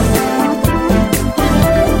one.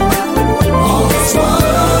 All is one.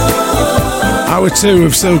 Hour two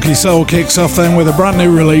of Silky Soul kicks off then with a brand new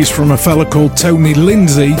release from a fella called Tony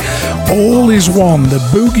Lindsay. All is One, the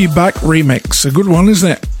Boogie Back remix. A good one,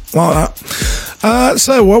 isn't it? Like that.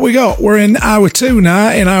 So what we got? We're in hour two now.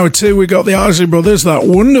 In hour two, we got the Isley Brothers, that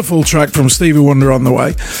wonderful track from Stevie Wonder on the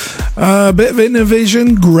way. A bit of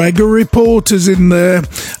Innervision, Gregory Porter's in there,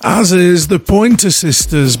 as is the Pointer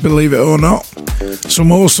Sisters, believe it or not.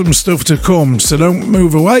 Some awesome stuff to come, so don't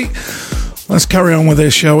move away. Let's carry on with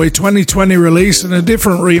this, shall we? 2020 release and a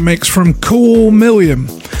different remix from Cool Million.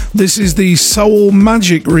 This is the Soul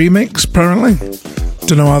Magic remix, apparently.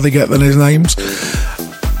 Don't know how they get their names.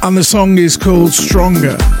 And the song is called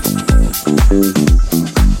Stronger.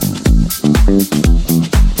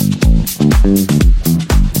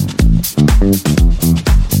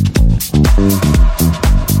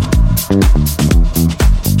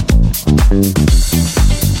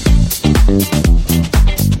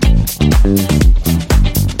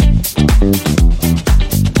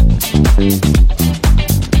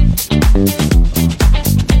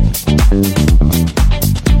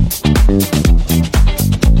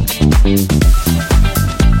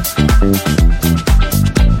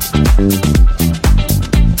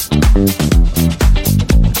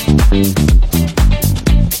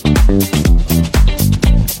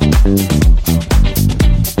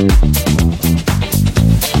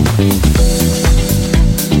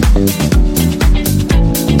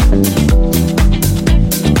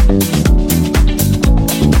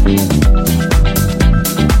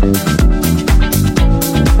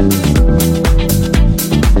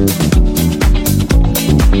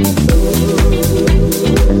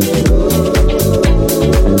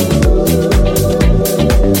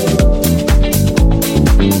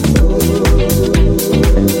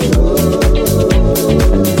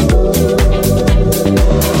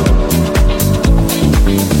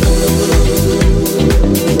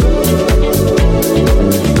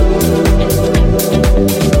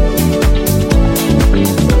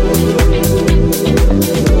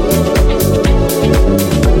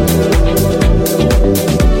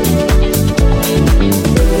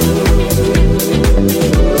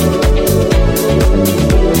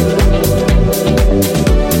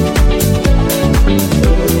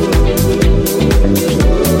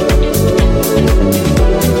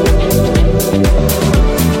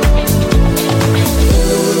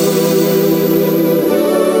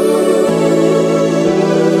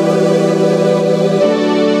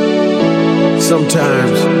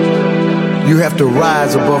 Sometimes you have to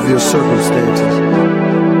rise above your circumstances.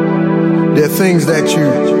 There are things that you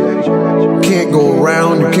can't go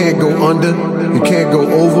around, you can't go under, you can't go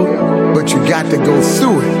over, but you got to go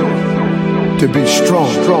through it to be strong.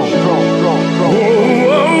 Whoa, whoa, whoa,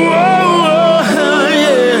 yeah.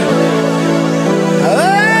 Hey,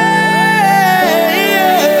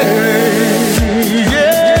 yeah.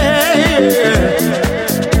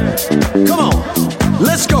 Come on,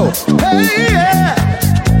 let's go. Hey, yeah.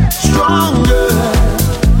 Stronger.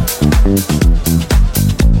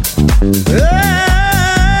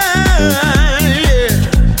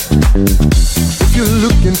 If you're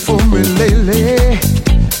looking for me lately,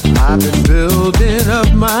 I've been building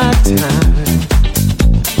up my time.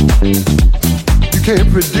 You can't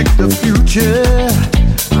predict the future,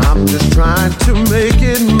 I'm just trying to make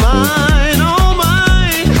it mine, oh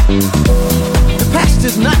mine. The past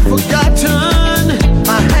is not forgotten,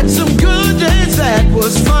 I had some good days, that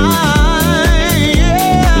was fine,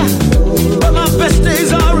 yeah. But my best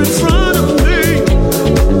days are in front of me.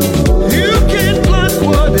 You can't block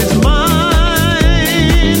what is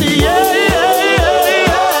mine, yeah, yeah,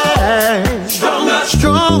 yeah. Stronger,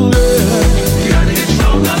 stronger. You gotta get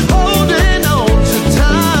stronger. Holding on to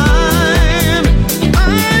time. I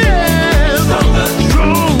am stronger,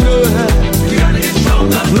 stronger. You gotta get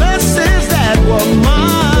stronger. Blessings that were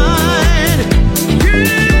mine.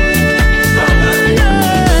 Yeah, stronger.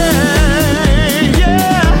 Yeah,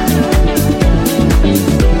 yeah.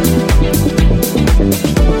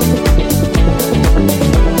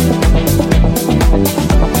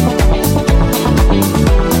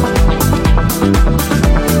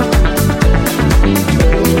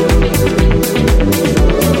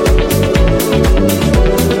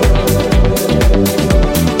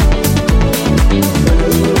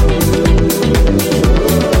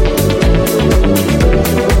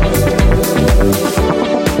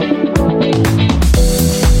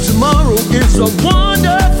 Tomorrow is a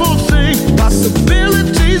wonderful thing.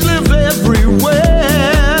 Possibilities live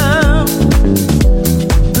everywhere.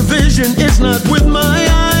 The vision is not with my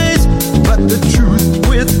eyes, but the truth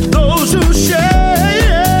with those who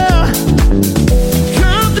share.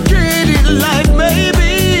 Complicated life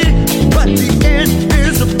maybe, but the end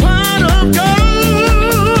is a pot of gold.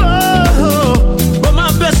 But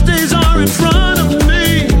my best days are in front of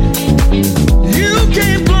me. You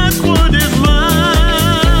can't block what is mine.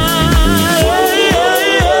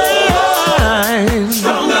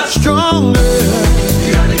 Stronger, stronger.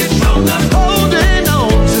 You gotta get stronger. Holding on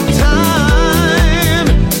to time.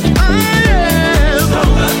 I am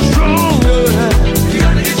stronger, stronger. You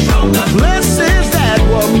gotta get stronger. Blessings that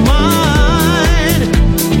were mine.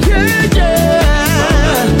 Yeah,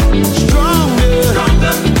 yeah. Stronger,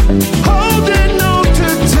 stronger. Holding on to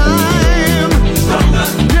time. Stronger,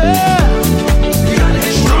 yeah. You gotta get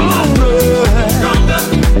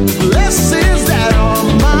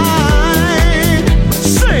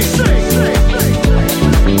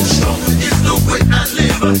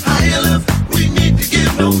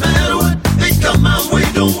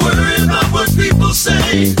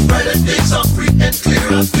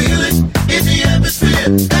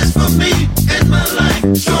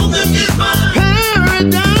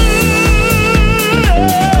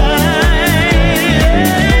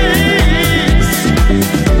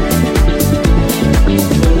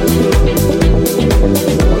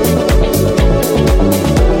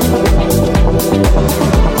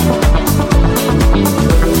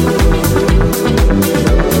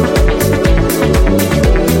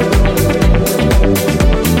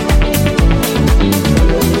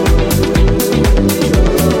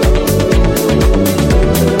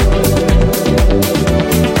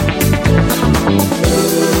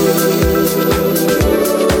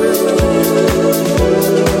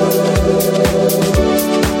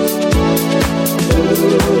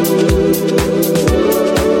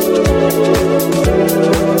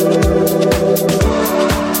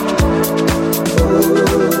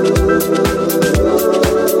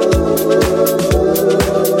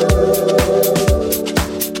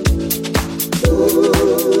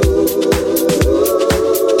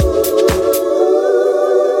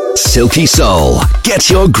Silky Soul. Get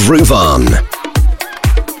your groove on.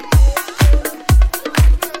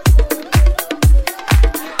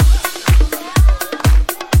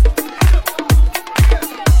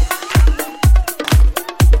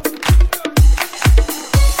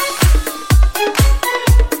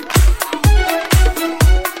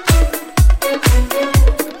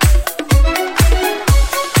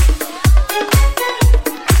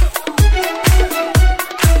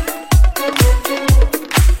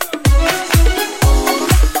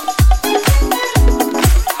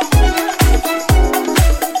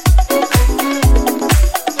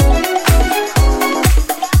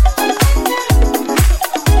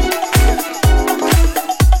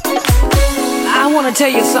 Tell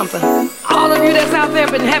you something. All of you that's out there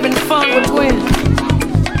been having fun with Gwen,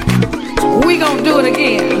 we gonna do it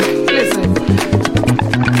again. Listen,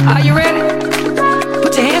 are you ready?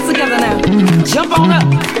 Put your hands together now. Jump on up.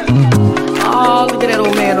 Oh, look at that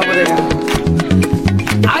old man over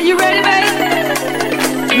there. Are you ready,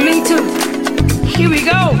 baby? Me too. Here we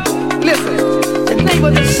go. Listen, the name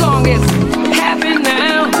of this song is Happy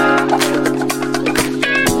Now.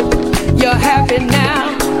 You're happy now.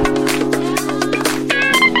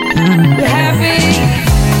 You're happy.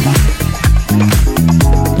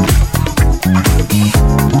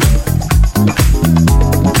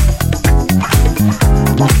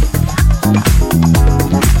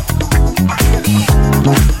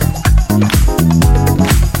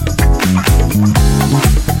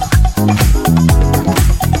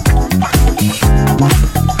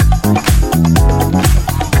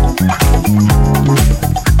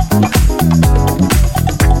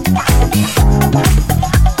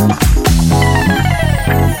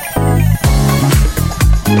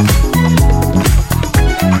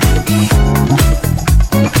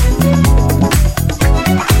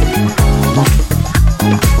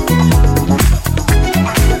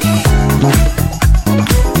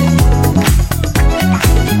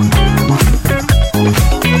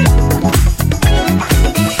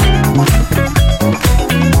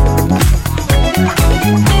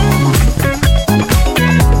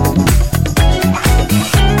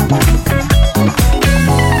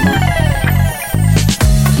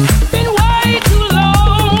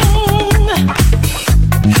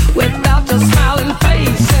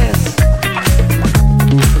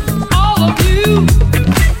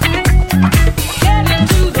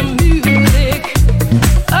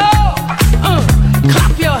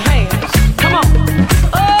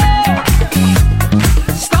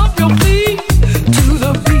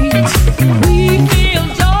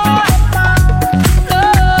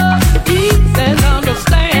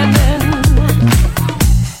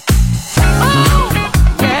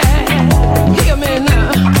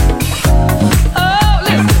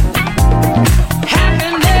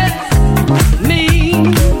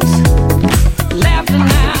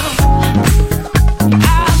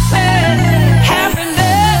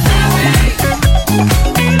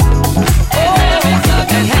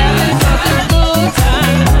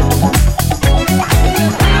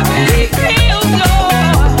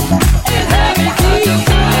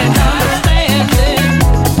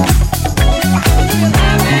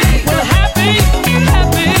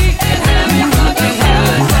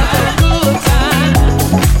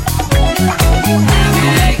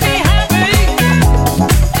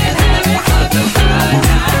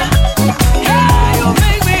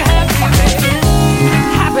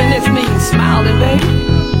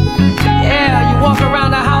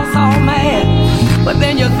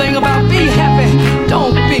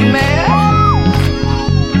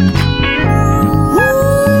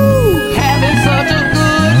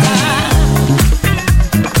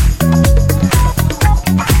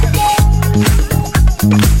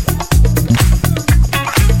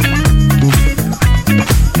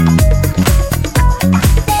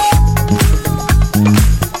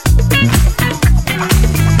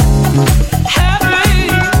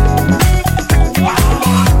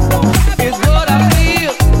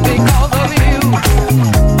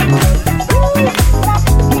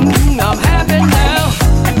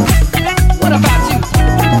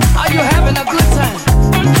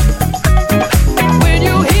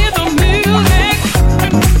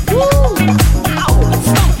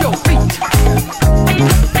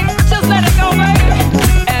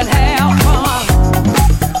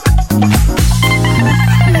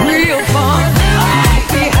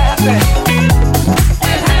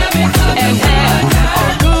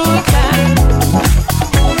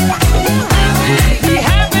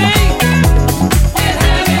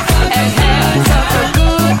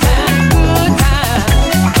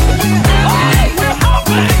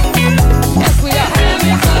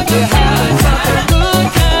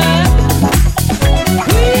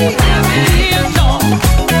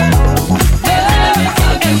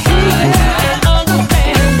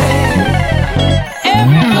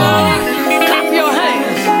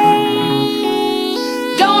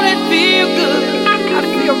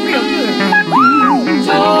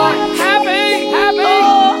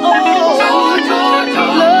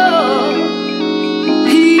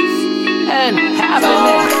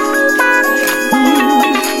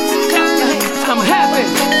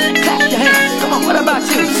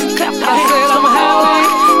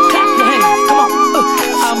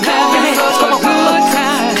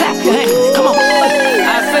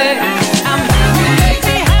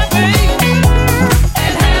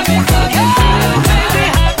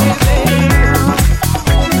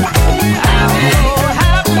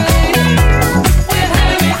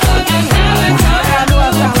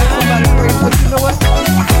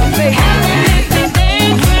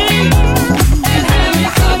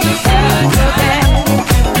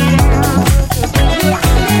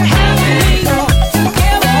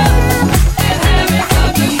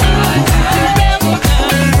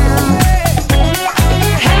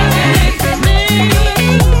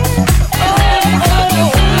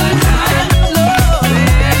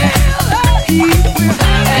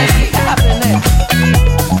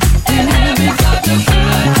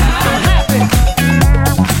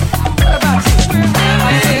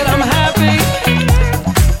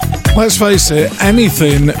 let's face it,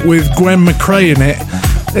 anything with Gwen McRae in it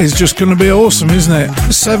is just going to be awesome, isn't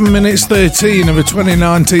it? 7 minutes 13 of a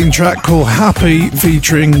 2019 track called Happy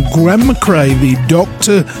featuring Gwen McRae, the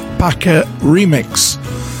Dr. Packer remix.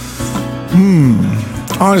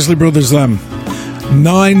 Isley Brothers then.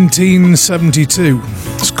 1972.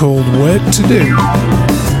 It's called Work to Do.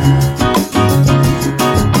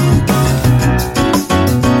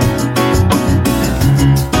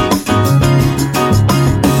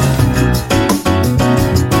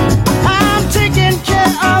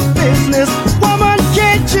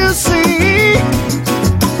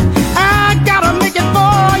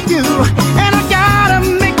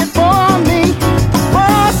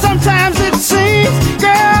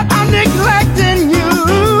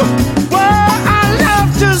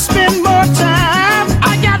 Spend more time.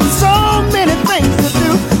 I got so many things to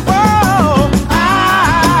do.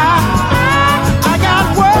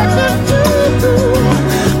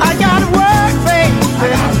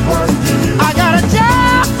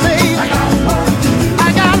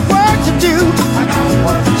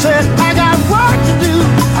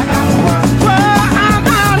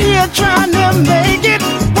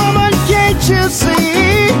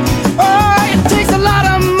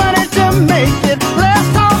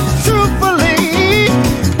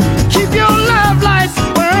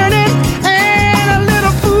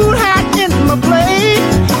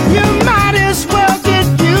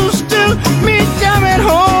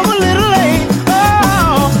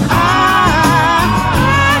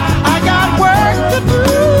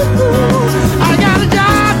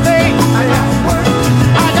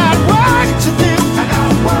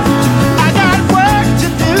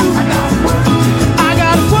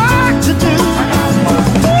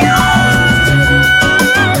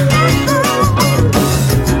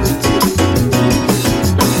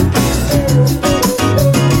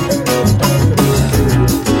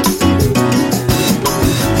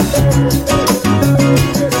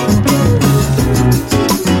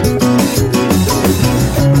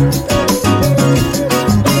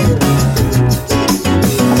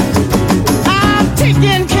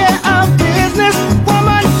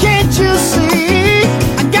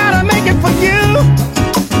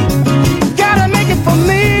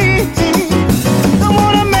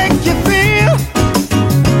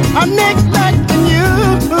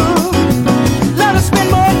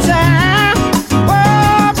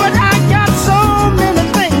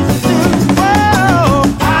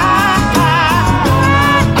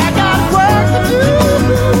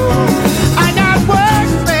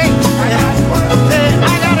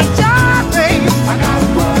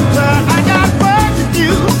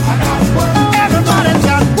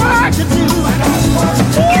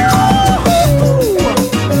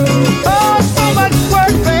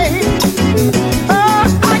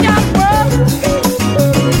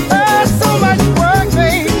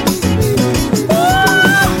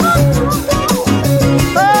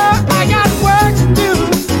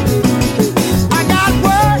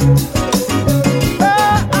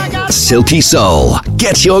 Silky Soul.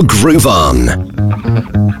 Get your groove on.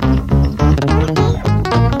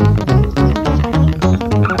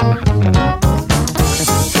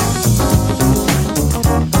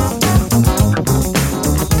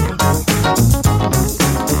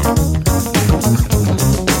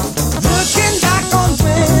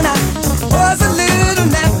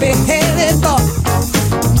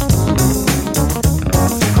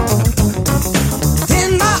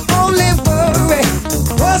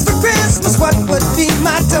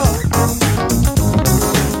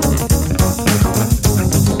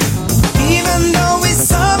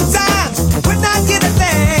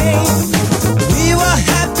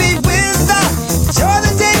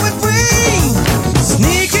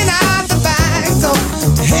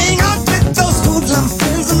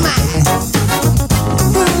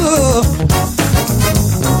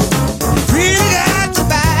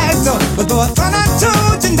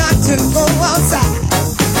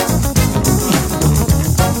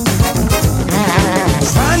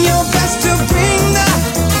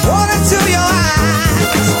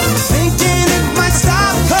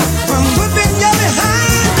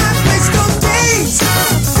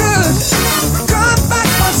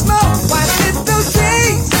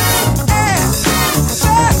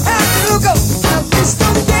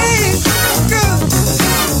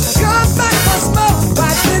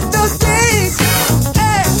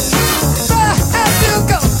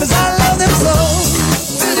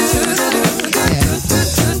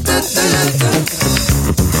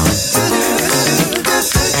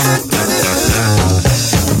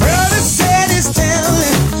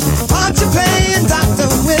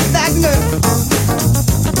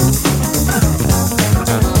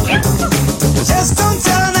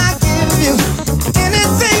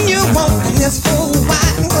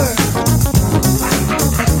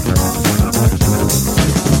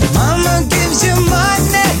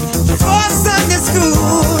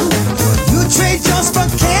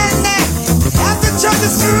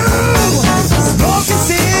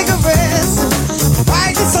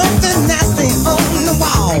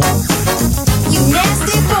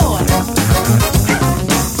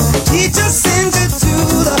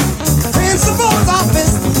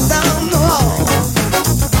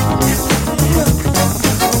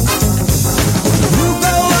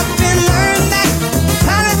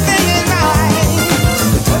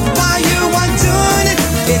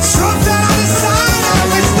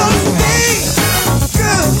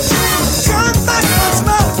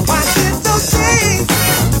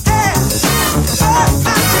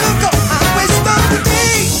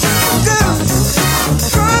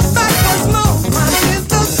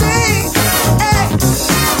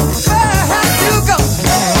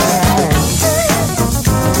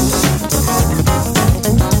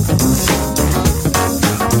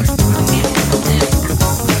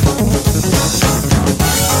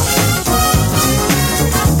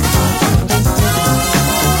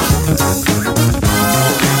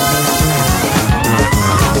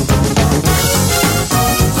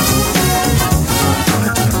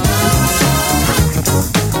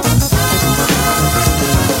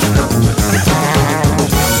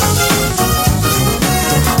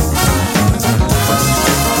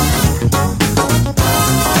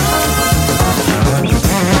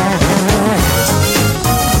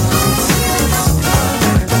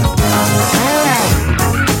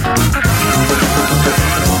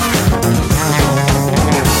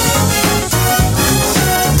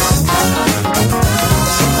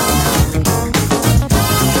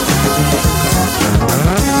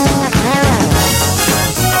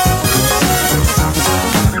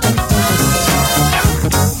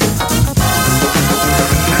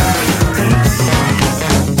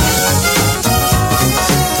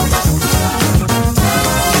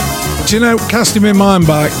 Do you know, casting my mind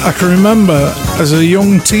back, I can remember as a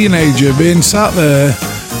young teenager being sat there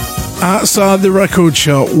outside the record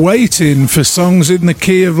shop waiting for Songs in the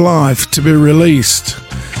Key of Life to be released.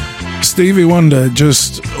 Stevie Wonder,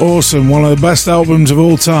 just awesome. One of the best albums of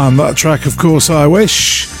all time. That track, of course, I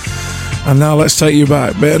Wish. And now let's take you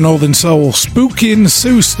back. Bit of Northern Soul, Spooky and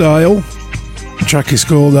Sue style. The track is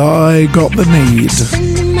called I Got the Need.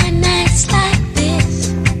 Spending my nights like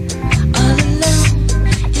this, all alone,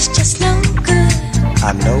 is just no good.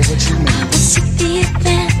 I know what you mean. I would seek the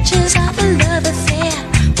adventures of a love affair,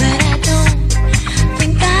 but I don't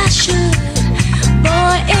think I should.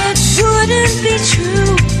 Boy, it wouldn't be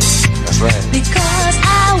true. That's right. Because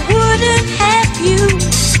I wouldn't have you.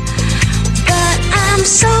 But I'm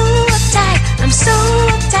so uptight, I'm so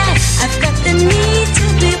uptight. I've got the need to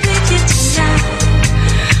be with you tonight.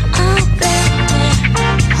 Oh, baby.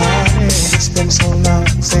 Honey, it's been so long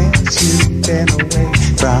since you've been away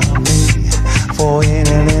from me for any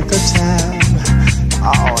length of time.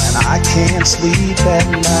 Oh, and I can't sleep at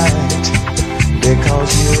night because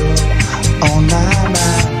you're on my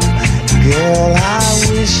mind. Girl, I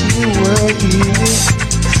wish you were here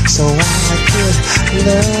so I could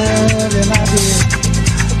love you, my dear.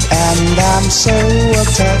 And I'm so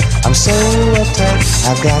uptight, I'm so uptight.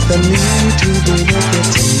 I've got the need to be with you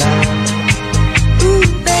tonight. Ooh,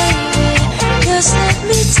 baby, just let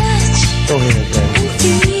me touch. Go ahead, baby. And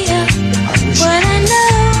feel what I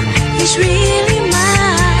know is really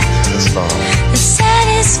mine. That's fine. The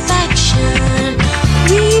satisfaction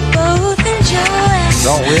we both enjoy.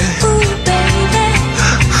 Don't we? Ooh, baby.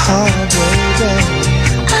 Oh, baby.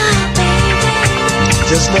 Oh, baby.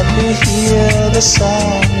 Just let me hear the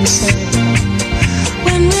song you sing.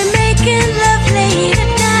 When we're making love late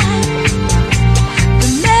at night, the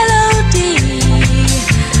melody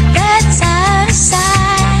that's out of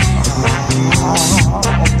sight.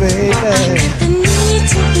 Oh, baby. I got the need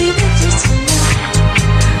to be with you tonight.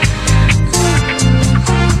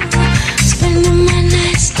 Spending my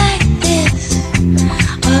nights like this,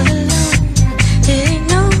 all alone, it ain't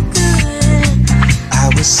no good. I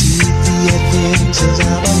would see the adventures of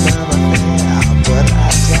a love affair, but I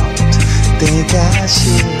don't think I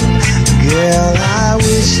should. Girl, I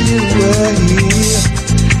wish you were here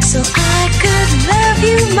so I could love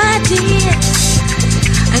you, my dear.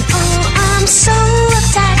 And oh, I'm so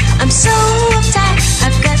uptight, I'm so uptight.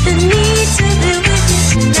 I've got the need to be with you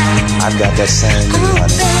tonight. I've got that same need, Oh,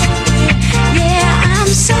 honey. baby, yeah, I'm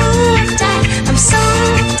so uptight, I'm so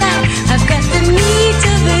uptight. I've got the need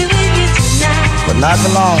to be with you tonight. But not for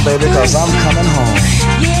long, baby, because I'm coming home.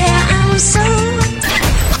 Yeah, I'm so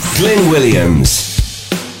Glenn Williams.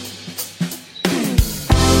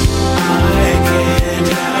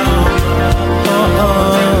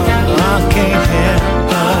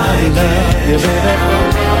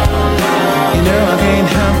 You know I can't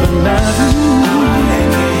help but love you.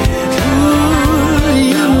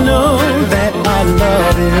 You know that I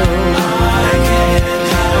love you. I can't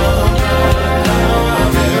help but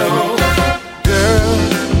love you. Girl,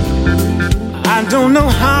 I don't know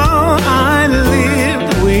how I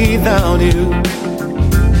lived without you.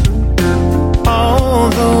 All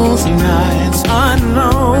those nights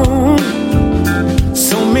alone,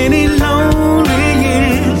 so many lonely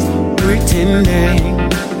years pretending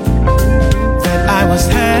that I was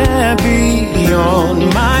happy on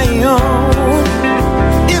my own.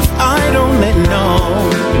 If I'd only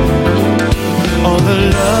known all the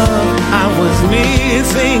love I was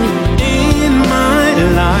missing in my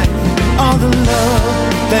life, all the love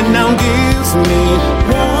that now gives me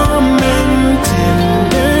warm and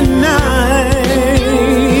tender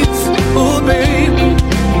nights. Oh, babe,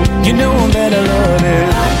 you know that I love it.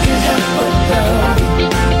 I can't help but love you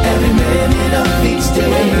every minute of each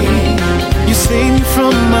day. You saved me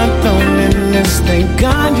from my loneliness. Thank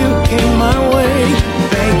God you came my way,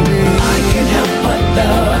 baby. I can't help but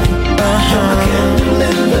love you. You're a candle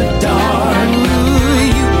in the dark. Ooh,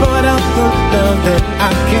 you brought out the love that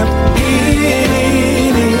I kept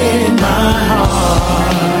hidden in my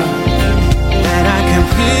heart. That I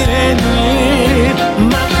kept hidden in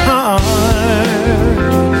my heart.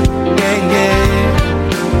 Yeah, yeah.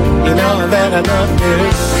 You know that I love you.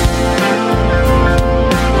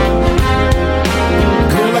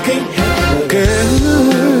 Girl, I can't help it. Girl,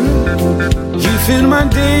 you fill my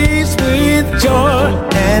days with joy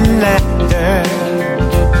and laughter.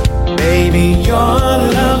 Baby, your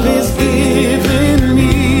love is giving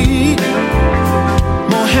me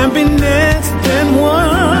more happiness than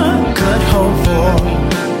one could hope for.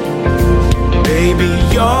 Baby,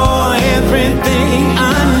 you're everything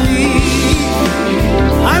I need.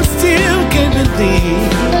 I still can't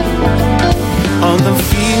believe all the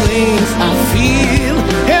feelings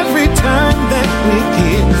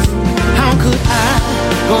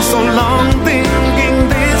go so long thinking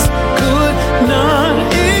this could not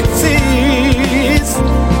exist.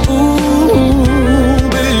 Ooh,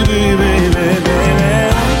 baby, baby, baby,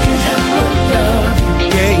 I can't help but love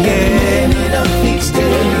you. Yeah, yeah. It up each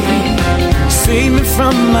day. Save me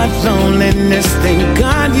from my loneliness. Thank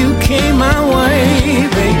God you came my way,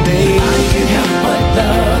 baby. I can't help but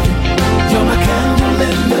love you. You're my candle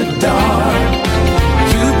in the dark.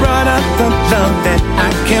 You brought out the love that I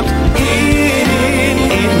kept hidden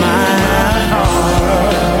in my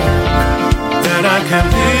heart. That I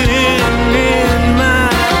kept hidden in my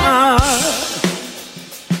heart.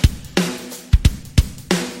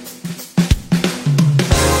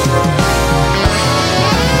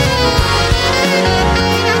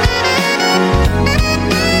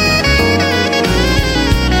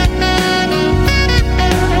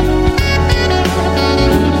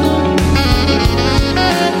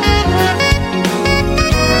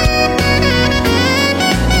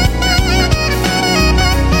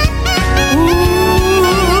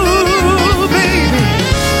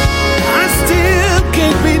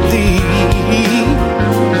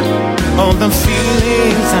 The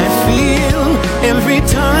feelings I feel every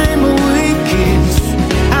time we kiss.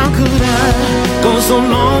 How could I go so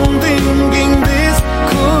long thinking this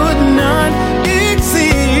could not exist?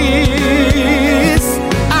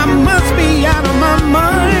 I must be out of my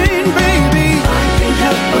mind, baby. I can't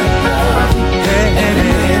help but love you.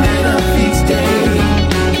 And up each day.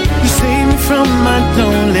 You save me from my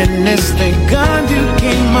loneliness. Thank God you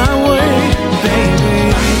came my way, baby.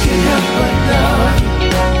 I can't help but love you.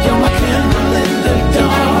 You're my candle in the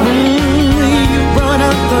dark. You brought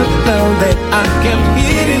out the love that I kept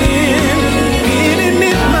hidden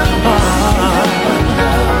in my heart.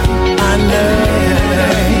 I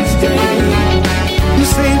love each day. You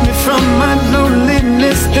saved me from my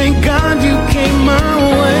loneliness. Thank God you came my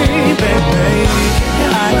way, baby.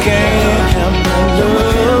 I can't help but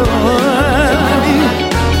love you.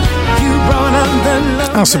 You brought out the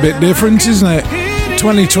love. That's a bit different, isn't it?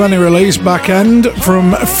 2020 release, Back End,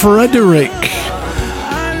 from Frederick.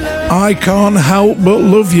 I can't help but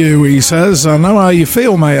love you, he says. I know how you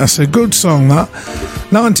feel, mate. That's a good song, that.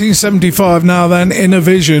 1975 now then, Inner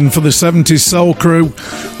Vision for the 70s Soul Crew.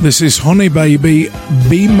 This is Honey Baby,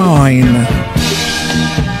 Be Mine.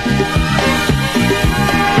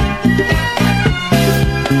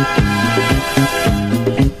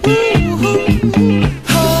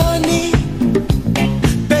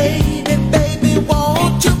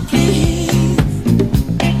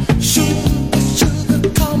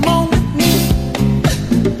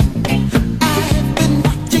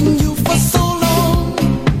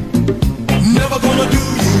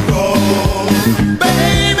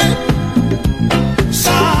 Baby,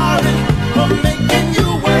 sorry for me.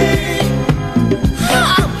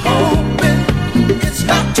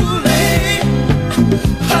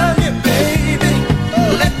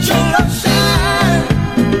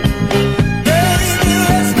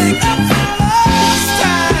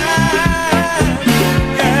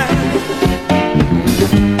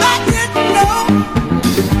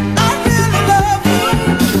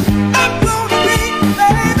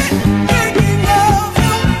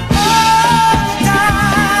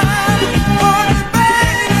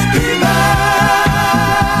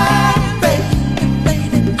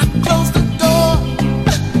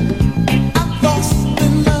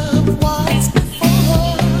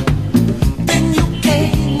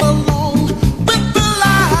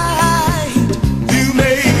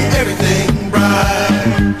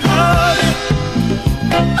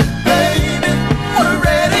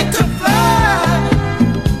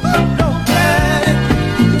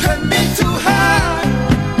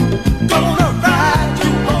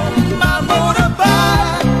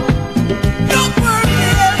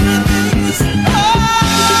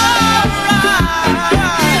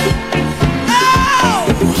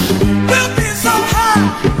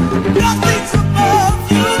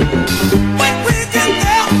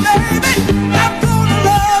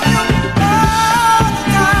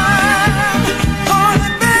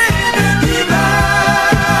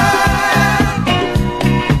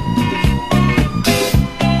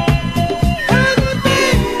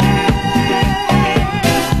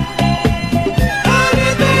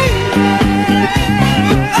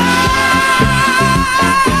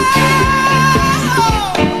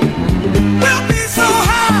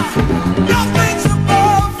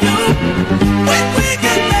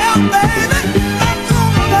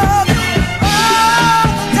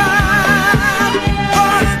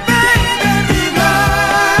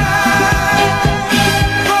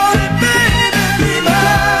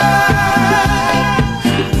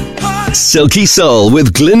 Silky Soul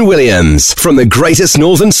with Glyn Williams. From the greatest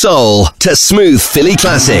northern soul to smooth Philly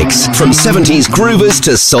classics. From 70s groovers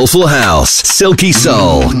to soulful house. Silky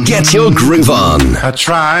Soul. Get your groove on. I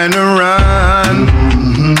try to run,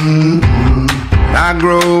 I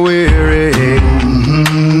grow weary.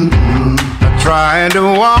 I try to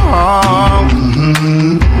walk,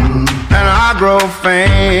 and I grow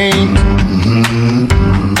faint.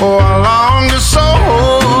 Oh, I long to soar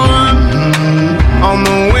on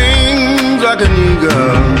the wings like an eagle,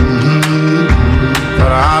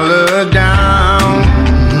 but I look down,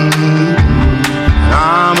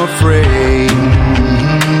 I'm afraid,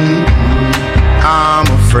 I'm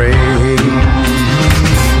afraid.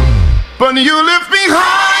 But you lift me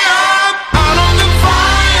higher, out of the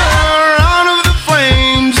fire, out of the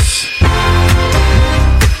flames.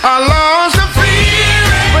 I lost the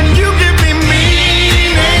feeling when you give me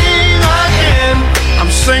meaning again. I'm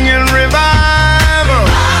singing revival,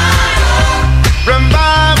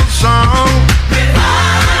 revival song.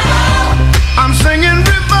 I'm singing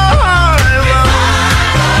revival,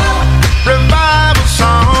 revival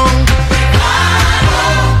song.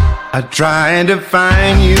 I tried to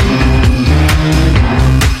find you,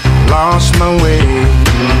 lost my way,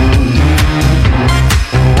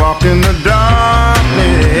 walked in the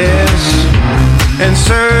darkness in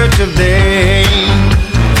search of day.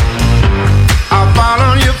 I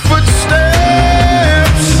followed your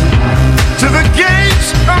footsteps to the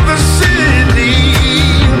gates of the city.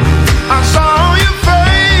 I saw your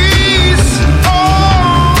face,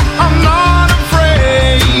 oh, I'm not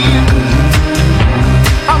afraid,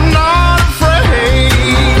 I'm not afraid.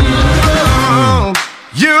 Oh,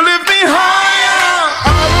 you lift me higher,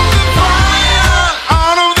 out of the fire,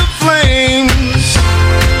 out of the flames.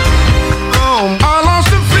 Oh, I lost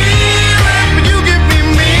the feeling, but you give me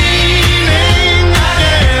meaning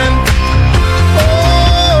again.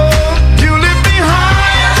 Oh, you lift me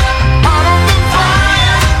higher, out of the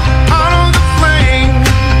fire, out of the flame.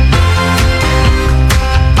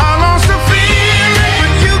 I lost the feeling,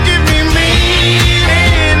 but you give me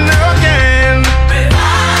meaning again.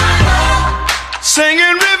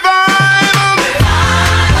 Singing revival,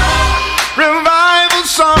 revival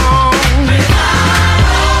song.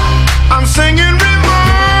 I'm singing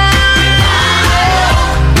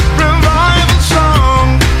revival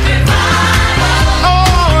song.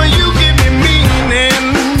 Oh, you give me meaning.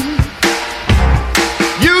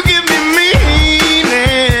 You give me meaning.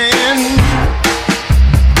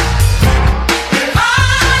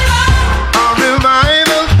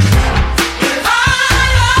 Revival.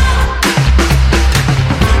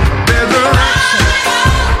 Resurrection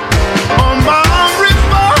on my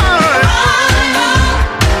revival.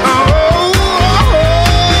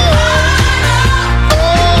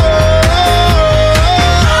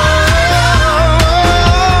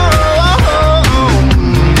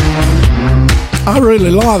 I really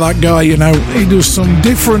like that guy, you know. He does some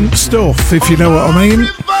different stuff, if you know what I mean.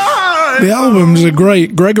 The albums are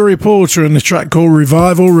great. Gregory Porter and the track called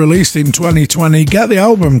Revival, released in 2020. Get the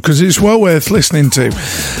album, because it's well worth listening to.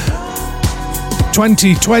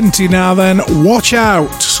 2020 now then. Watch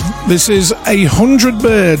out. This is 100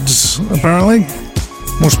 Birds, apparently.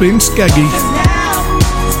 Must be in Skeggy.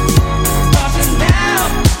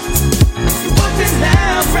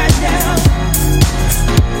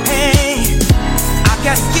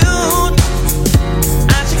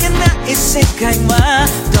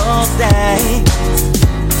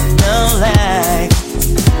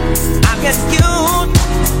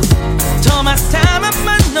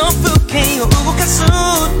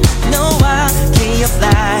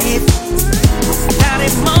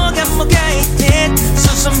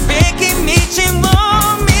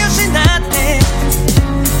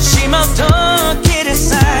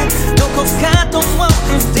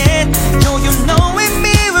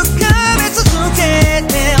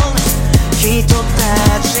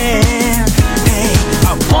 Yeah.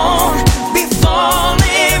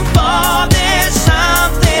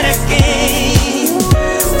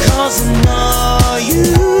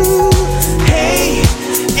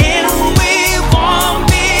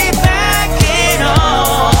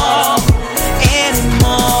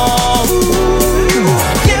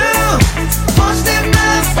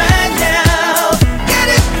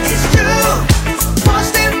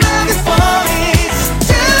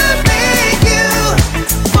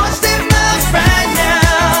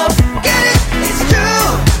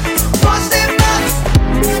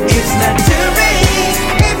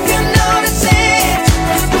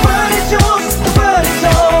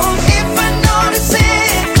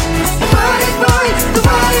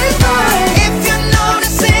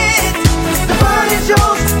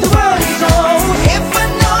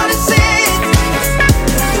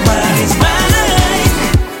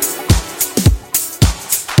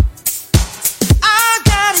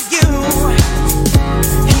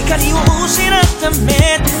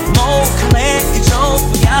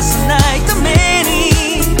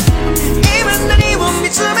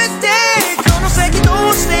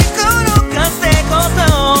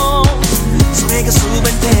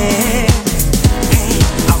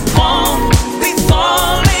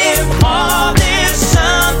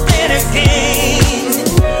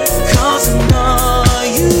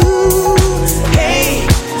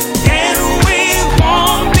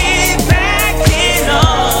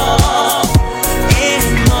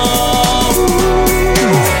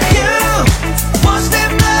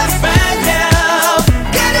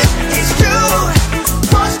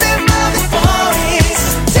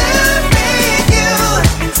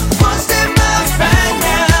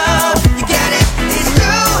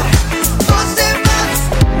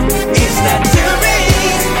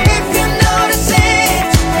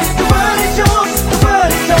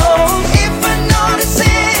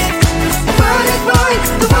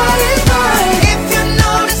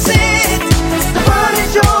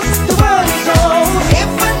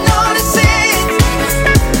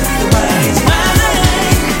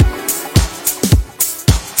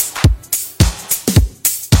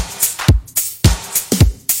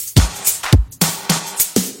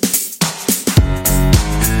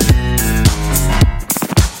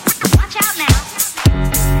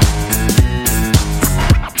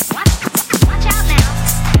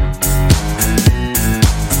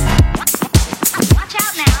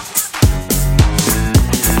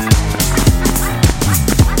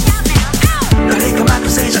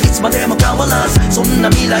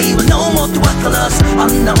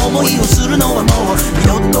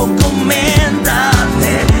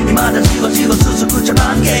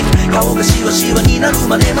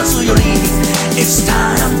 It's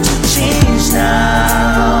time to change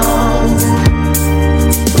now.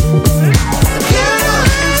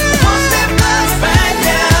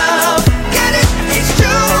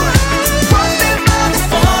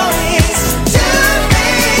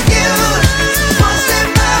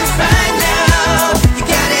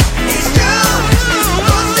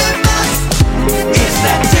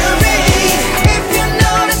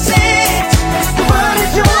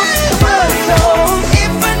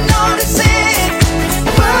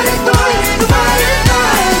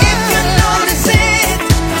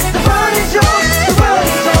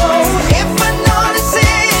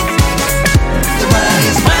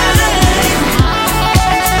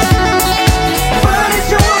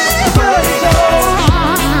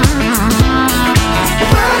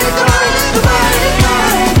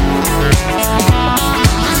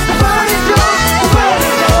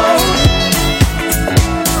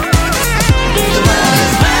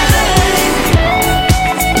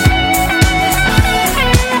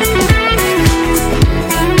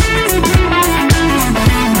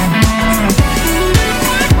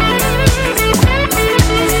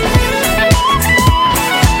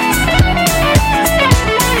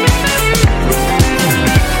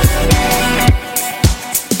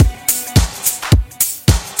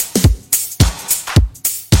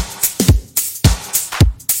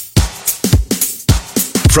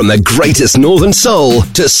 From the greatest Northern Soul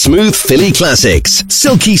to smooth Philly classics,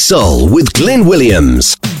 Silky Soul with Glyn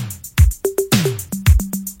Williams.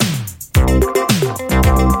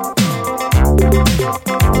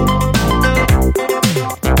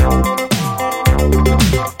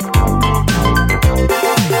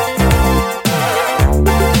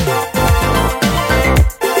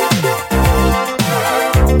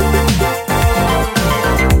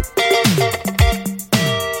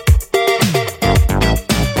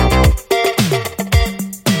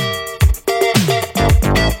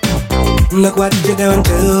 Look what you're doing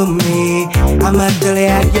to me. I'm utterly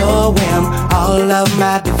at your whim. All of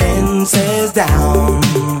my defenses down.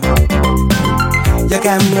 Your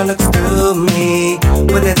camera looks through me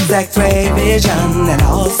with its X-ray vision, and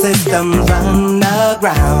all systems run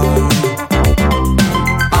aground.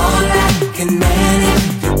 All I can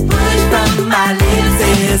manage to push from my lips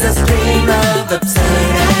is a stream of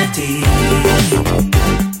obscenity.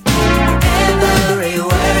 Every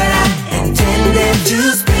word I intended to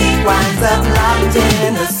speak winds up locked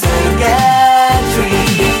in a circuitry.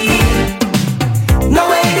 No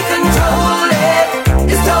way to control it,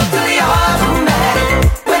 it's totally automatic.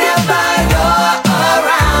 Whenever you're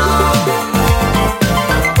around,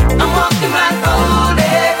 I'm walking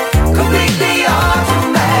blindfolded, completely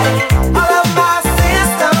automatic. All of my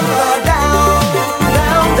systems are down,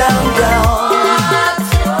 down, down, down.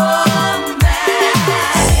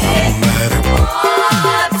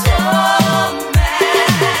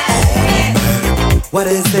 What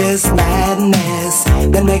is this madness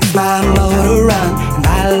that makes my motor run and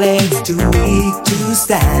my legs too weak to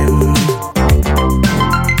stand?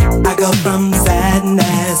 I go from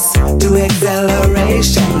sadness to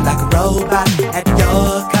acceleration like a robot at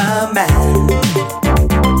your command.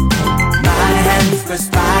 My hands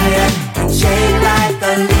perspire and shake like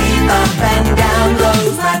the leaves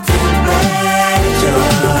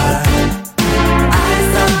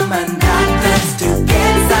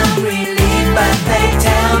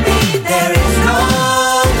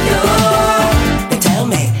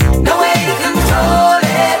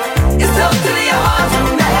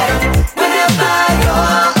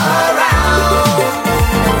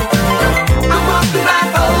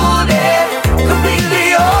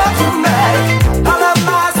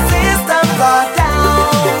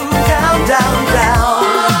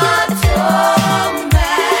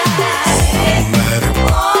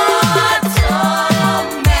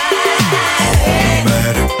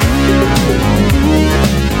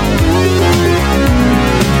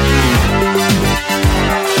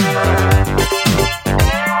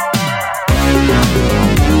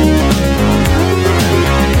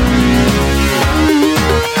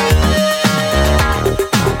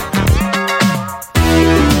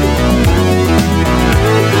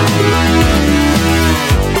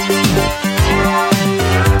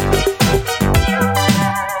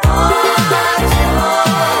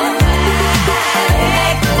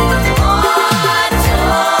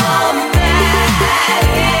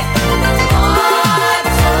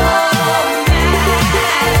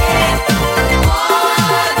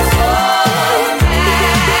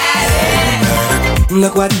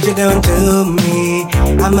Look what you're doing to me.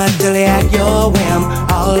 I'm utterly at your whim.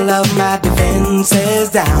 All of my defenses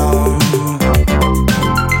down.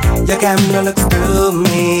 Your camera looks through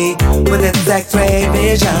me with its X-ray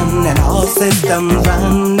vision, and all systems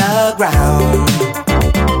run aground.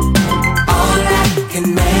 All I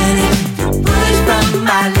can manage to push from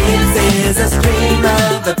my lips is a stream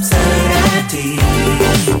of absurdity.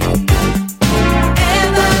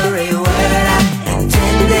 Every word I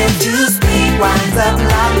intended to speak winds up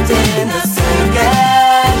locked in a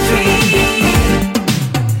circuitry.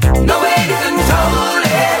 No way to control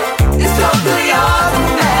it. It's totally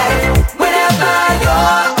automatic. Whenever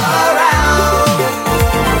you're around,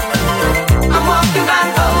 I'm walking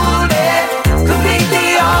right hold it.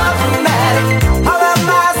 Completely automatic. All of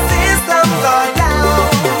my systems are down,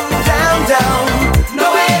 down, down. No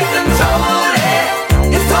way to control it.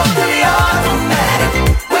 It's totally automatic.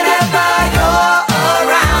 Whenever you're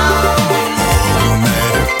around.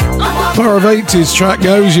 Far of 80s track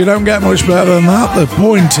goes, you don't get much better than that. The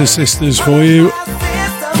Pointer Sisters for you.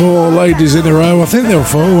 4 ladies in a row. I think they were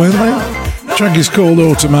 4, weren't they? The track is called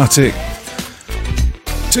Automatic.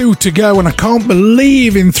 2 to go, and I can't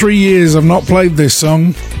believe in 3 years I've not played this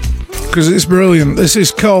song because it's brilliant. This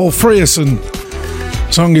is Cole Frierson.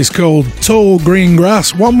 The song is called Tall Green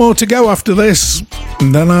Grass. 1 more to go after this,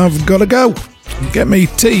 and then I've got to go. Get me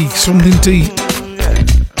tea, something to eat.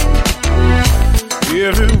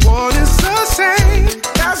 Everyone is the same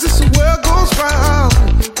as this world goes round.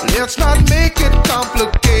 Let's not make it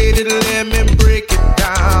complicated, let me break it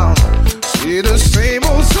down. See the same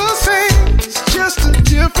old the same, it's just a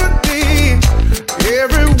different name.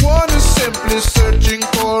 Everyone is simply searching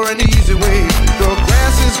for an easy way. The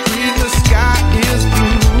grass is green, the sky is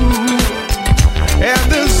blue,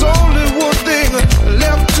 and there's only one thing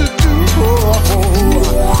left to do.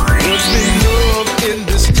 Let's make love in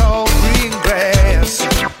this tall green grass.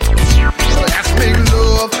 Let's make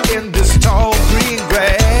love in this tall green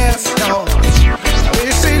grass. No.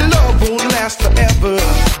 They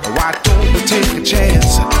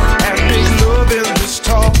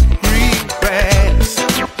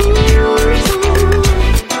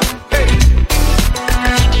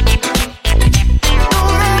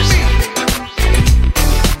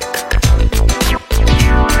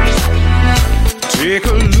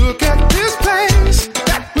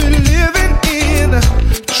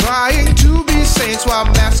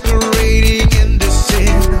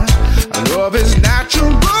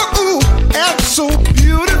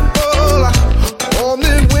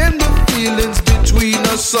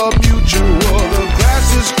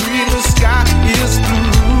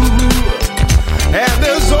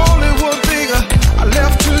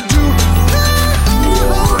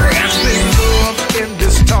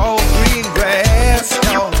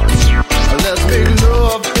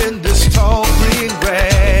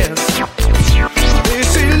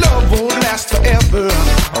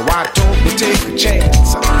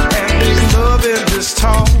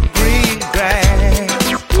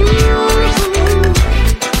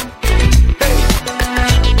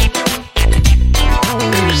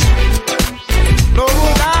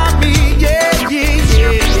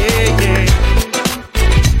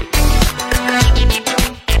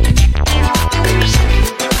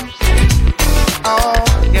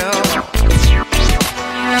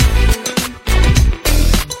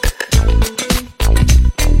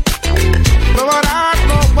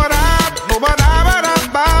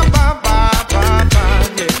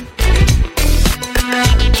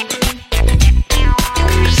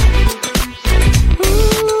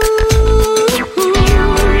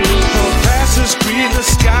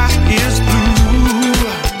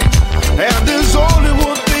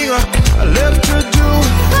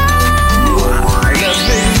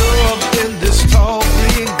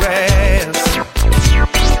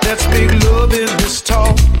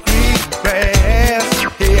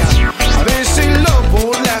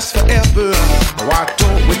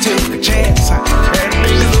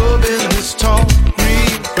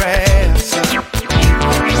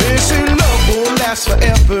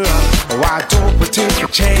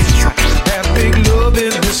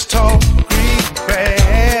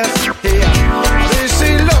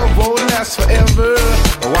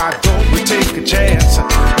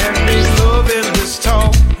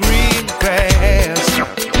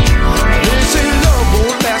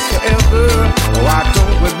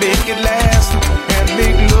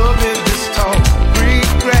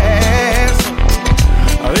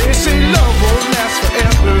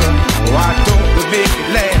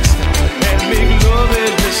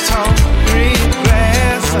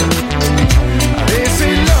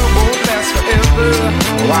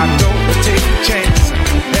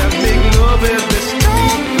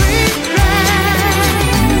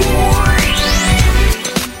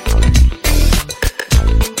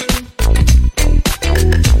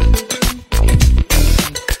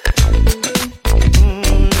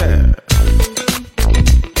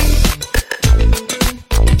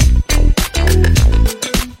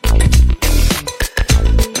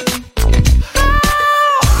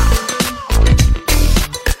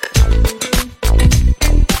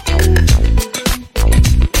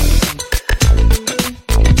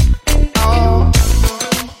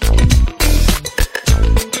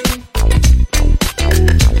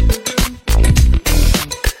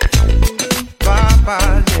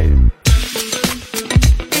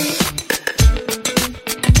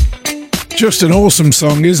Just an awesome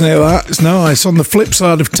song, isn't it, that? It's nice. On the flip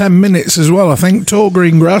side of 10 minutes as well, I think. Tall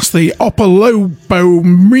Green Grass, the Opolopo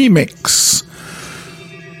remix.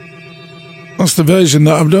 That's the version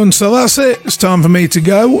that I've done. So that's it. It's time for me to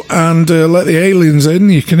go and let the aliens in.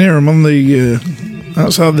 You can hear them on the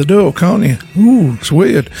outside the door, can't you? Ooh, it's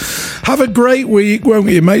weird. Have a great week, won't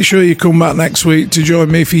you? Make sure you come back next week to join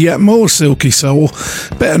me for yet more Silky Soul.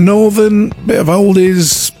 Bit of northern, bit of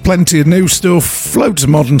oldies, plenty of new stuff, loads of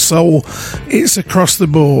modern soul. It's across the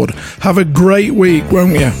board. Have a great week,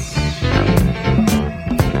 won't you?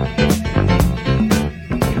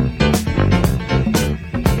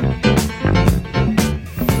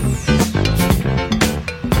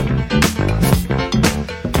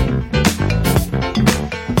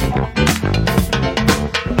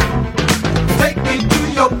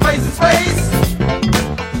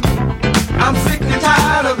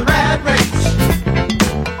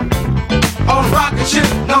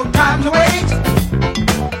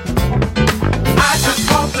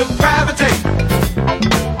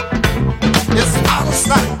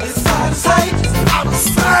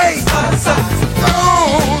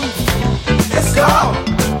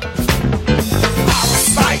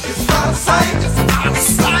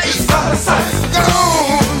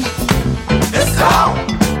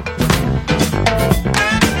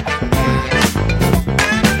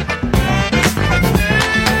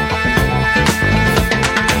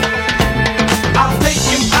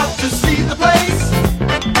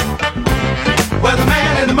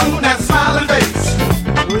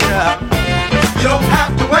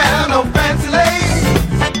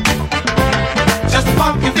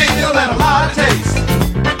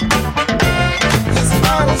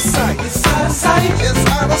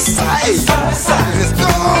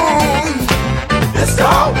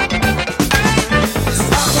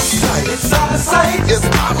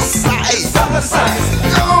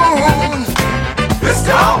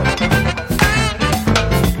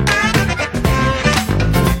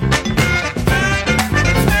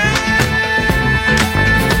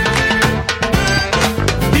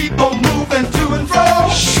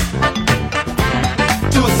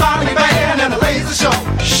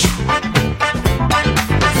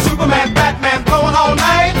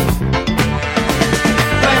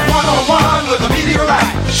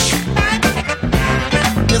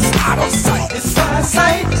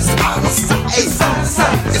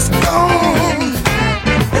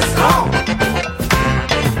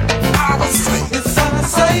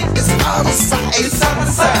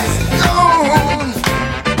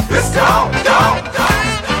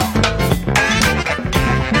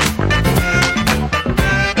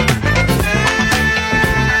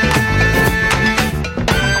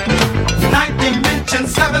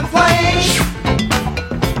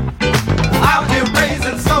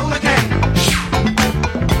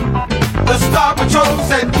 Star Patrol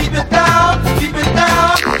said keep it down, keep it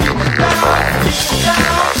down, keep it down, keep it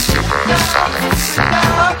down.